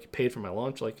lunch, he paid for my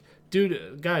lunch.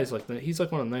 Dude, guys, he's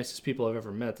one of the nicest people I've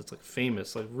ever met. That's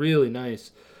famous, really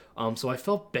nice. So I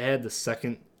felt bad the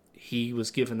second he was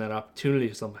given that opportunity,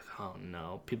 because I'm like, oh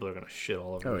no, people are gonna shit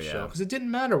all over the show, because it didn't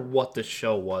matter what the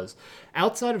show was.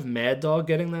 Outside of Mad Dog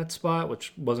getting that spot,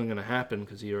 which wasn't gonna happen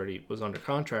because he already was under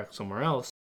contract somewhere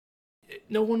else,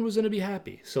 no one was gonna be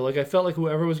happy. So I felt like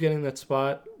whoever was getting that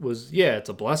spot was, it's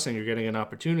a blessing, you're getting an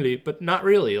opportunity, but not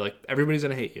really. Everybody's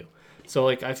gonna hate you. So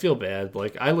I feel bad.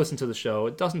 I listen to the show.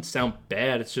 It doesn't sound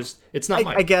bad. It's just not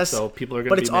Mike. I guess. So people are going to.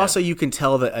 But it's also, you can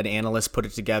tell that an analyst put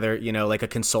it together. A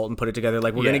consultant put it together.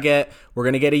 We're gonna get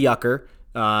a yucker.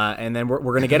 And then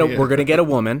we're gonna get a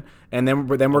woman, and then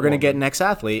we're gonna get an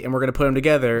ex-athlete, and we're gonna put them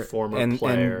together, and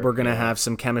we're gonna have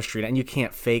some chemistry. And you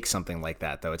can't fake something like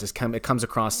that, though. It comes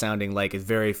across sounding like it's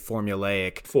very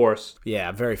formulaic, forced.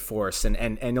 Yeah, very forced.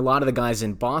 And a lot of the guys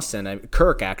in Boston,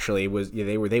 Kirk actually was.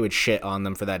 They would shit on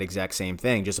them for that exact same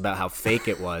thing, just about how fake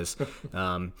it was.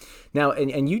 Now,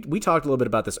 we talked a little bit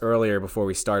about this earlier before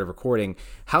we started recording.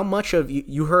 How much of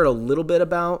you heard a little bit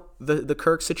about the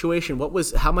Kirk situation?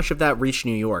 How much of that reached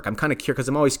New York? I'm kind of curious, because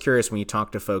I'm always curious when you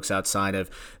talk to folks outside of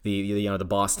the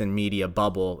Boston media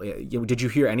bubble. Did you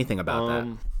hear anything about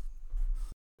that?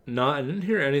 No, I didn't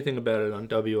hear anything about it on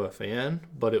WFAN,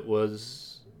 but it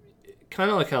was kind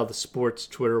of like how the sports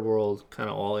Twitter world kind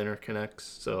of all interconnects.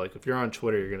 So if you're on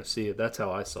Twitter, you're going to see it. That's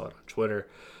how I saw it on Twitter.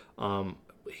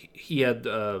 He had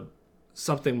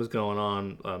something was going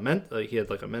on. He had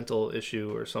a mental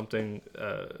issue or something,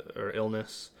 or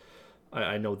illness.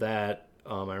 I know that.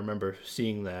 I remember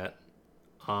seeing that.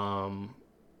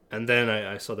 And then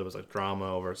I saw there was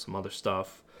drama over some other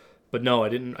stuff. But no, I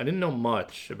didn't know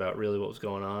much about really what was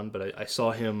going on. But I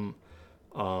saw him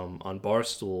on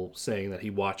Barstool saying that he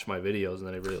watched my videos and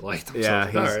that he really liked them. Yeah,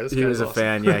 so he was a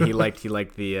fan. Yeah, he liked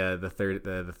the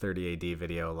 30 AD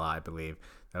video live, I believe.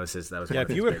 That was if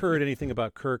you had heard anything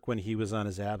about Kirk when he was on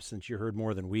his absence, you heard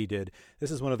more than we did.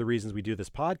 This is one of the reasons we do this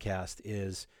podcast,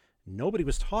 is nobody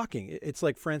was talking. It's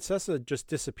like Francesa just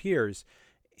disappears,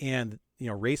 and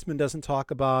Raceman doesn't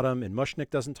talk about him, and Mushnick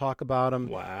doesn't talk about him.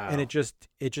 Wow. And it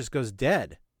just goes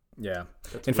dead. Yeah.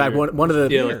 That's in weird. fact, one of the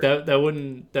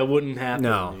that wouldn't happen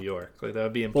in New York. That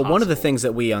would be impossible. Well, one of the things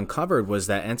that we uncovered was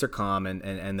that Entercom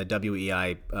and the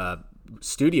WEEI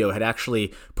studio had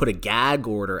actually put a gag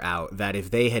order out that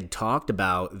if they had talked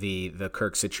about the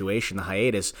Kirk situation, the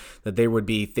hiatus, that they'd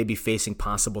be facing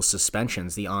possible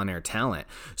suspensions, the on-air talent.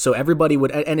 So everybody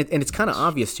would, and it's kind of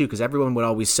obvious too, because everyone would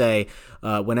always say,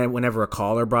 whenever a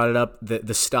caller brought it up,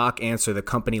 the stock answer, the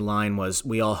company line was,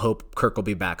 "We all hope Kirk will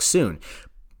be back soon."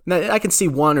 Now, I can see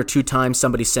one or two times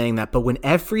somebody saying that, but when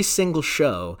every single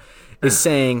show is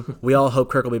saying, "We all hope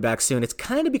Kirk will be back soon," it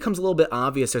kind of becomes a little bit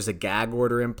obvious there's a gag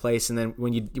order in place. And then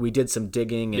when we did some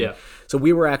digging, and so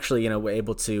we were actually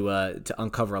able to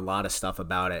uncover a lot of stuff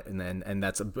about it, and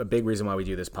that's a big reason why we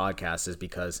do this podcast, is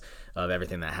because of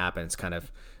everything that happens.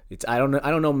 I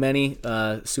don't know many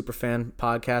superfan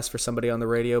podcasts for somebody on the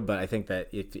radio, but I think that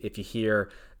if you hear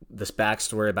this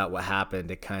backstory about what happened,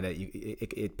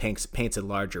 it paints a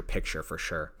larger picture for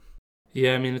sure.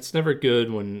 Yeah, I mean, it's never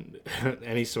good when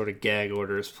any sort of gag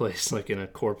order is placed in a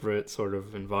corporate sort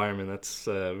of environment. That's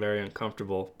very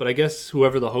uncomfortable. But I guess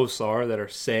whoever the hosts are that are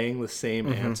saying the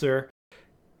same answer,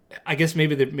 I guess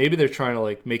maybe they're trying to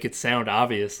like make it sound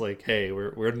obvious, like, hey,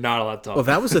 we're not allowed to talk. Well,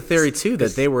 that was the theory too,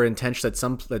 that they were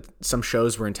that some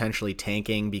shows were intentionally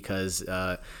tanking because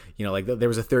like there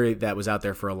was a theory that was out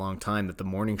there for a long time that the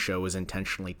morning show was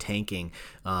intentionally tanking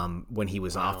when he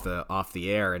was off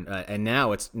the air, and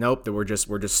now it's nope, that we're just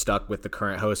stuck with the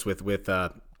current host with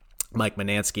Mike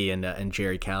Manansky and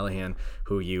Jerry Callahan,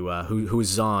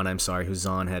 who's Zaun. I'm sorry, who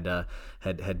Zaun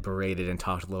had berated and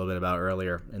talked a little bit about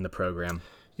earlier in the program.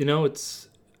 It's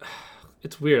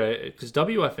weird because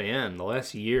WFAN the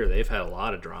last year they've had a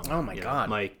lot of drama. Oh my God,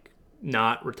 Mike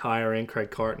not retiring, Craig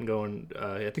Carton going.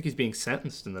 I think he's being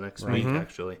sentenced in the next week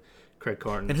actually. Craig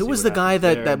Carton. And who was the guy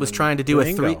that was trying to do a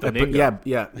three? Benigno.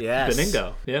 Yes.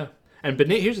 Benigno, yeah. And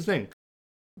here's the thing,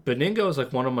 Benigno is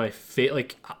like one of my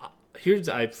favorite.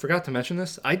 I forgot to mention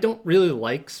this. I don't really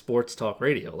like sports talk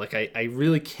radio. Like I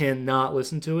really cannot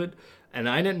listen to it. And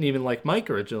I didn't even like Mike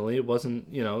originally. It wasn't,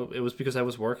 it was because I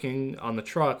was working on the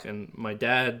truck, and my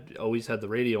dad always had the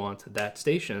radio on to that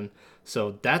station.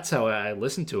 So that's how I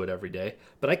listened to it every day.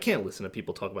 But I can't listen to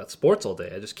people talk about sports all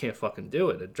day. I just can't fucking do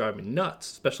it. It'd drive me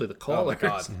nuts, especially the callers. Oh my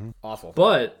God. Awful.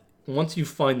 But once you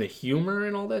find the humor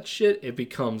in all that shit, it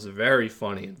becomes very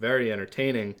funny and very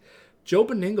entertaining. Joe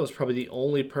Beningo is probably the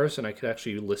only person I could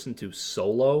actually listen to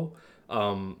solo,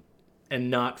 and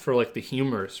not for like the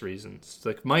humorous reasons.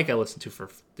 Like Mike, I listen to for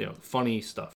funny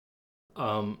stuff.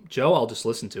 Joe, I'll just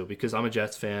listen to because I'm a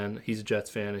Jets fan. He's a Jets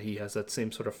fan, and he has that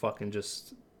same sort of fucking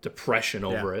just depression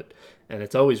over it, and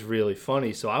it's always really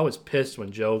funny. So I was pissed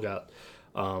when Joe got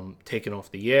taken off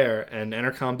the air, and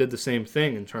Entercom did the same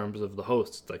thing in terms of the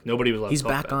hosts. Like nobody was allowed. He's to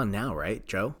talk back about on now, right,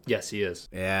 Joe? Yes, he is.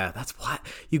 Yeah, that's what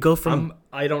you go from.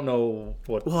 I don't know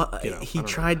what. Well, he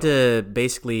tried to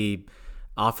basically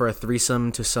offer a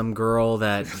threesome to some girl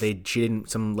that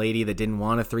some lady that didn't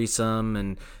want a threesome,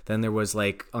 and then there was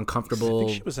like uncomfortable. I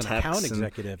think she was an account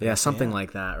executive. Yeah, something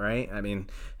like that, right? I mean,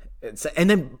 and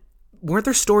then weren't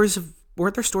there stories of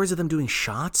them doing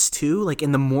shots too, like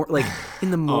in the morning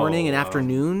and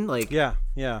afternoon, like yeah,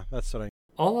 that's what I.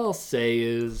 All I'll say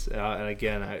is, and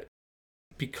again,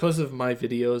 because of my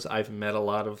videos, I've met a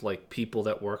lot of like people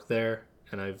that work there,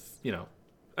 and I've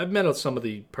met some of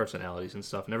the personalities and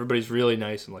stuff, and everybody's really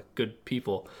nice and like good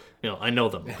people. I know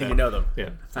them. Okay? You know them.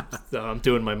 Yeah. I'm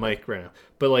doing my mic right now.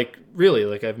 But like really,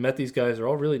 like I've met these guys. They're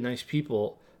all really nice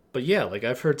people. But yeah, like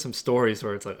I've heard some stories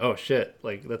where it's like, oh shit,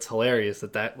 like that's hilarious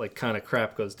that like kind of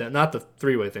crap goes down. Not the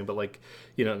three-way thing, but like,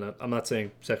 I'm not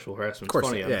saying sexual harassment's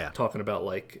funny. I'm talking about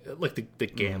like the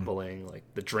gambling, like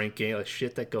the drinking, like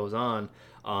shit that goes on.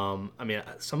 I mean,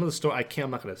 some of the stories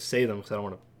I'm not going to say them because I don't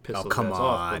want to piss those guys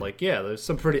off. But like, yeah, there's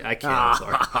some pretty. I can't. I'm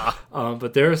sorry.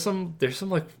 But there's some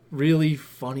like really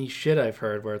funny shit I've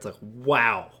heard where it's like,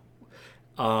 wow.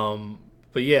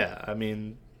 But yeah, I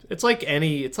mean. It's like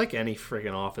any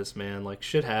friggin' office, man. Like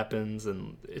shit happens,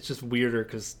 and it's just weirder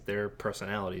because they're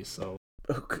personalities. So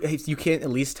you can't at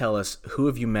least tell us who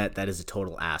have you met that is a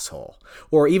total asshole,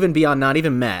 or even beyond not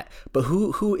even met, but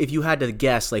who if you had to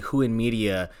guess, like who in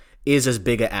media is as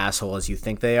big an asshole as you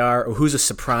think they are, or who's a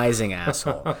surprising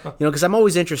asshole? Because I'm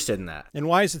always interested in that. And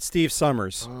why is it Steve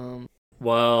Summers?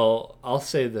 Well, I'll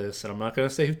say this, and I'm not going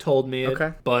to say who told me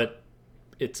it, but.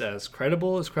 It's as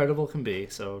credible can be,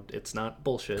 so it's not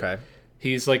bullshit. Okay.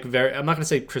 He's like I'm not going to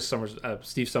say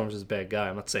Steve Summers is a bad guy.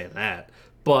 I'm not saying that.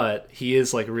 But he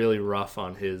is like really rough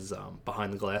on his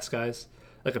behind the glass guys.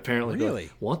 Like apparently, really?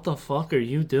 Like, what the fuck are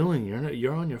you doing?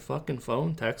 You're on your fucking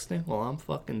phone texting while I'm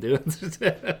fucking doing this.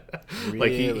 Really?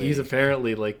 Like he's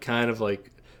apparently like kind of like,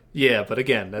 yeah, but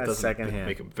again, that doesn't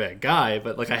make him a bad guy,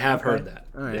 but like I have heard that.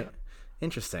 All right. Yeah.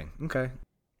 Interesting. Okay.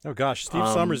 Oh gosh, Steve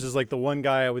Summers is like the one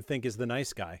guy I would think is the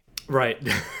nice guy. Right.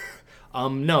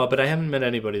 No, but I haven't met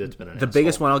anybody that's been an The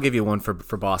biggest one, I'll give you one for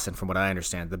Boston, from what I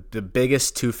understand. The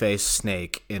biggest two-faced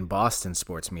snake in Boston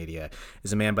sports media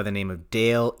is a man by the name of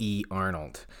Dale E.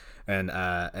 Arnold. And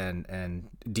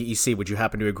DEC, would you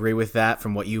happen to agree with that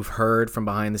from what you've heard from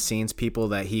behind the scenes people,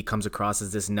 that he comes across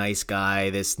as this nice guy,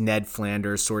 this Ned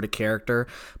Flanders sort of character,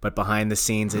 but behind the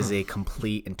scenes is a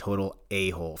complete and total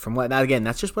a-hole? From what, now again,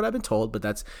 that's just what I've been told, but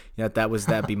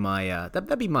that'd be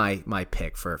my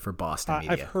pick for Boston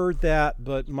media. I've heard that,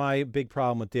 but my big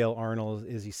problem with Dale Arnold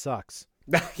is he sucks.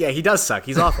 Yeah, he does suck.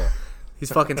 He's awful.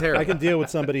 He's fucking terrible. I can deal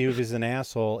with somebody who is an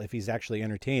asshole if he's actually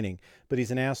entertaining, but he's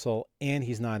an asshole and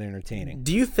he's not entertaining.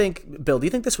 Do you think, Bill,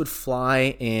 this would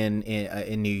fly in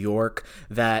New York,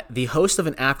 that the host of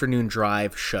an afternoon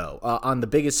drive show on the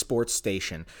biggest sports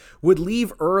station would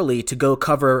leave early to go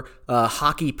cover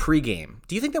hockey pregame?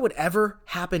 Do you think that would ever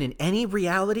happen in any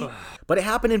reality? But it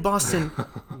happened in Boston.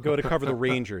 Go to cover the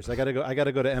Rangers. I gotta go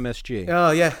to MSG.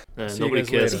 Oh yeah. Nobody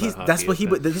cares about hockey. That's what he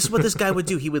would. This is what this guy would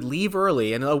do. He would leave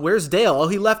early, and where's Dale? Oh,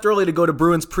 he left early to go to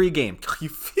Bruins pregame. Are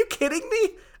you kidding me?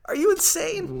 Are you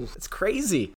insane? It's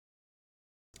crazy.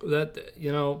 That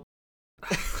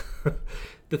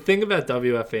the thing about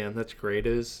WFAN that's great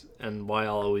is, and why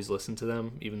I'll always listen to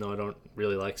them, even though I don't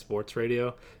really like sports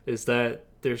radio, is that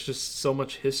there's just so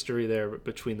much history there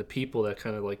between the people that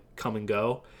kind of like come and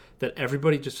go, that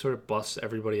everybody just sort of busts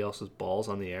everybody else's balls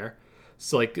on the air.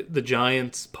 So like the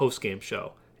Giants post-game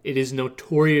show, it is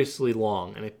notoriously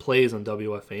long, and it plays on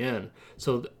WFAN,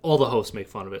 so all the hosts make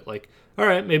fun of it. Like, all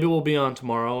right, maybe we'll be on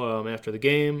tomorrow after the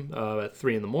game at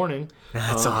 3 a.m.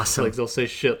 That's awesome. Like they'll say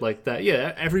shit like that.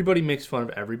 Yeah, everybody makes fun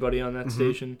of everybody on that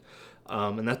station.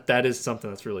 And that is something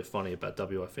that's really funny about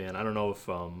WFAN. I don't know if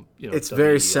it's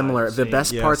very WEEI similar. is The same.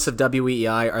 best parts of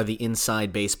WEEI are the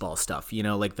inside baseball stuff.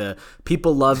 Like the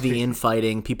people love the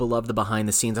infighting, people love the behind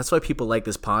the scenes. That's why people like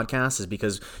this podcast, is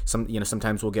because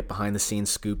sometimes we'll get behind the scenes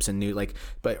scoops and new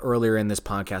But earlier in this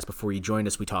podcast, before you joined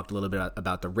us, we talked a little bit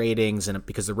about the ratings, and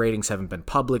because the ratings haven't been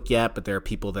public yet, but there are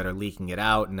people that are leaking it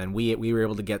out, and then we were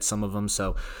able to get some of them.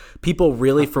 So people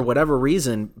really, for whatever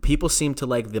reason, people seem to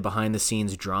like the behind the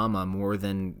scenes drama more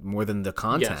than the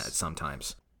content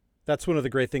sometimes. That's one of the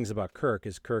great things about Kirk,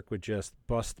 is Kirk would just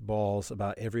bust balls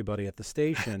about everybody at the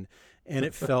station, and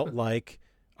it felt like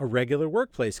a regular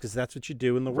workplace, because that's what you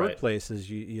do in the workplace,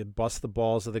 is you bust the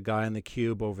balls of the guy in the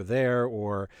cube over there,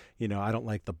 or I don't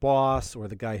like the boss, or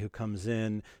the guy who comes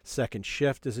in second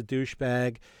shift is a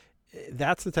douchebag.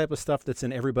 That's the type of stuff that's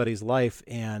in everybody's life,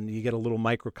 and you get a little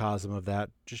microcosm of that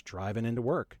just driving into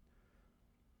work.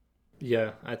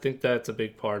 Yeah, I think that's a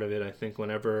big part of it. I think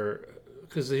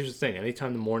because here's the thing,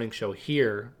 anytime the morning show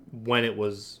here, when it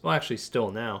was, well, actually still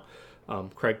now,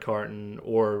 Craig Carton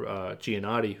or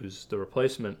Giannotti, who's the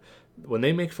replacement, when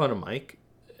they make fun of Mike,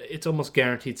 it's almost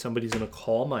guaranteed somebody's going to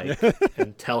call Mike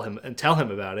and tell him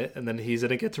about it, and then he's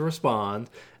going to get to respond,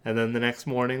 and then the next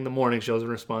morning, the morning show's going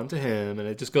to respond to him, and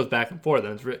it just goes back and forth.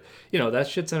 And it's that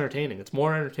shit's entertaining. It's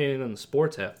more entertaining than the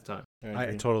sports half the time. I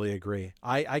totally agree.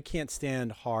 I can't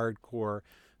stand hardcore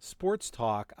sports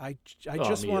talk. I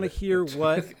just want to hear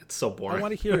what it's so boring. I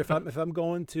want to hear if I'm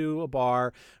going to a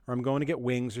bar or I'm going to get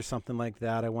wings or something like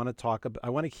that. I want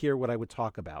to hear what I would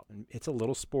talk about. And it's a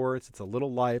little sports, it's a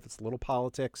little life, it's a little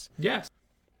politics. Yes.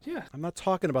 Yeah. I'm not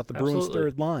talking about the Bruins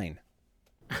third line.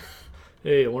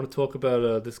 Hey, I want to talk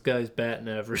about this guy's batting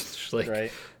average.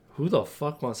 Right. Who the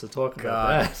fuck wants to talk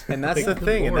about that? And that's the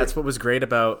thing, and that's what was great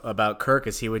about Kirk,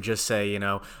 is he would just say,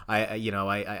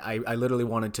 I literally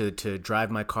wanted to drive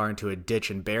my car into a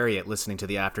ditch and bury it listening to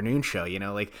the afternoon show.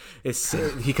 It's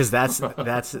because that's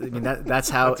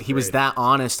how he was that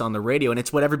honest on the radio, and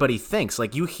it's what everybody thinks.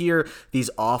 Like, you hear these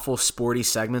awful sporty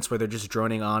segments where they're just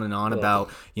droning on and on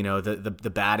about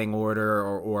the batting order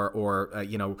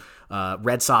or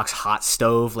Red Sox hot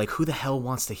stove. Like, who the hell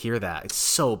wants to hear that? It's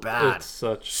so bad. It's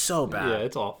so bad. Yeah,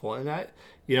 it's awful. And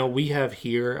we have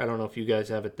here, I don't know if you guys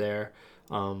have it there.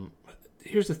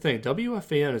 Here's the thing.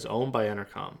 WFAN is owned by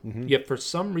Entercom. Mm-hmm. Yet for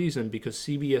some reason, because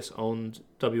CBS owned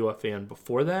WFAN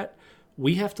before that,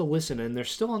 we have to listen, and they're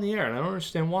still on the air, and I don't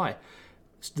understand why.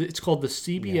 It's called the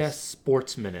CBS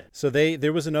Sports Minute. So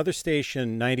there was another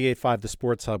station, 98.5 The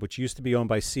Sports Hub, which used to be owned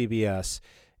by CBS.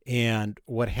 And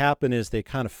what happened is they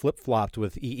kind of flip-flopped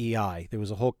with EEI. There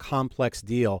was a whole complex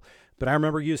deal. But I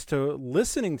remember used to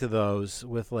listening to those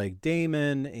with like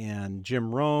Damon and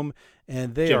Jim Rome,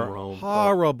 and they are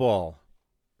horrible.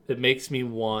 It makes me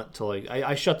want to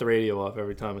I shut the radio off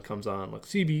every time it comes on, like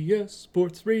CBS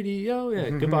Sports Radio. Yeah,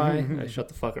 goodbye. I shut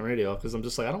the fucking radio off because I'm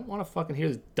just like, I don't want to fucking hear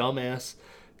this dumbass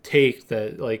take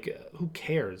that, who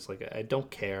cares? I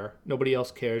don't care. Nobody else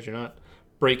cares. You're not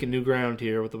breaking new ground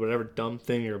here with whatever dumb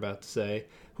thing you're about to say.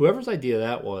 Whoever's idea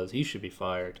that was, he should be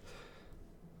fired.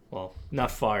 Well,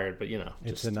 not fired, but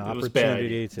it's an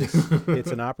opportunity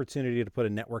it's an opportunity to put a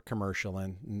network commercial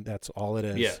in. And that's all it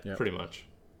is. Yeah, pretty much.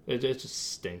 It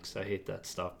just stinks. I hate that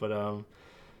stuff. But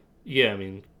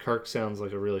Kirk sounds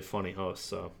like a really funny host,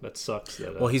 so that sucks.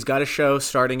 Well, he's got a show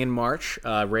starting in March,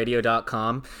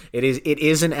 radio.com. It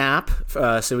is an app,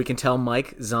 so we can tell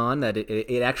Mike Zaun that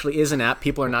it actually is an app.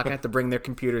 People are not going to have to bring their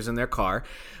computers in their car.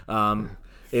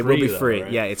 It will be free.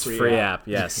 Right? Yeah, it's free app.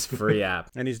 Yes, free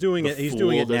app. And he's doing it. He's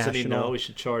doing it national. Doesn't he know we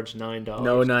should charge $9?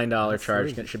 No $9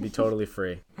 charge. It should be totally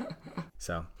free.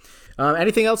 So,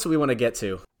 anything else that we want to get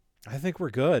to? I think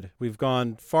we're good. We've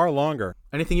gone far longer.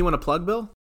 Anything you want to plug,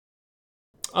 Bill?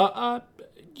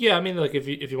 Yeah,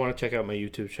 if you want to check out my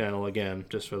YouTube channel again,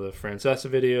 just for the Francesa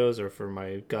videos or for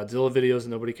my Godzilla videos that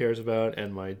nobody cares about,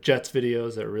 and my Jets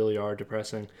videos that really are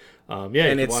depressing. You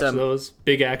can watch those.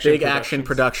 Big Action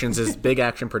Productions is Big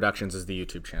Action Productions is the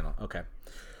YouTube channel. Okay.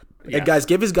 Yeah. Hey guys,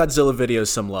 give his Godzilla videos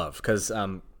some love, because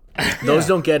those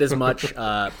don't get as much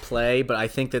play, but I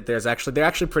think that they're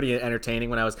actually pretty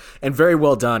entertaining and very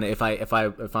well done. If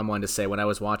I'm one to say, when I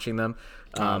was watching them,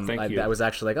 I was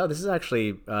actually like, oh, this is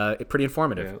actually pretty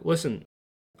informative. Yeah. Listen,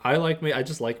 I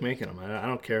just like making them. I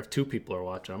don't care if 2 people are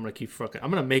watching. I'm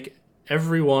gonna make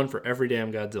every one for every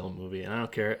damn Godzilla movie, and I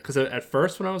don't care, because at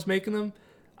first when I was making them,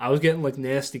 I was getting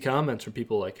nasty comments from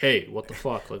people like, "Hey, what the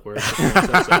fuck? Where's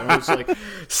the I was like,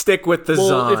 stick with the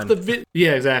Zaun."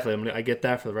 Yeah, exactly. I get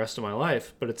that for the rest of my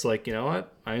life. But it's like, you know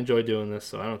what? I enjoy doing this,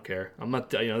 so I don't care. I'm not.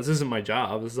 This isn't my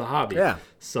job. This is a hobby. Yeah.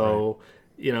 So,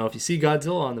 if you see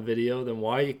Godzilla on the video, then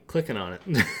why are you clicking on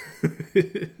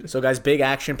it? So, guys, Big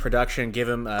Action Production, give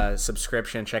them a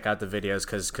subscription. Check out the videos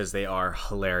because they are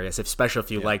hilarious. Especially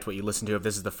if you liked what you listened to. If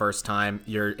this is the first time,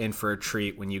 you're in for a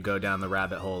treat when you go down the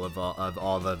rabbit hole of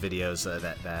all the videos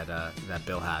that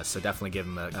Bill has. So definitely give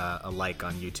him a like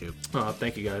on YouTube. Oh,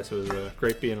 thank you guys. It was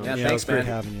great being on the show. Thanks, man. Great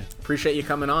having you. Appreciate you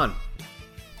coming on.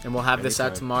 And we'll have this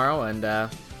out tomorrow. And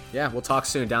we'll talk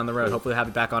soon down the road. Cool. Hopefully, we'll have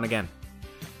you back on again.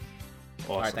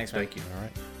 Awesome. All right, thanks, man. Thank you. All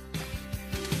right.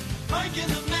 Mike in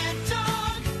the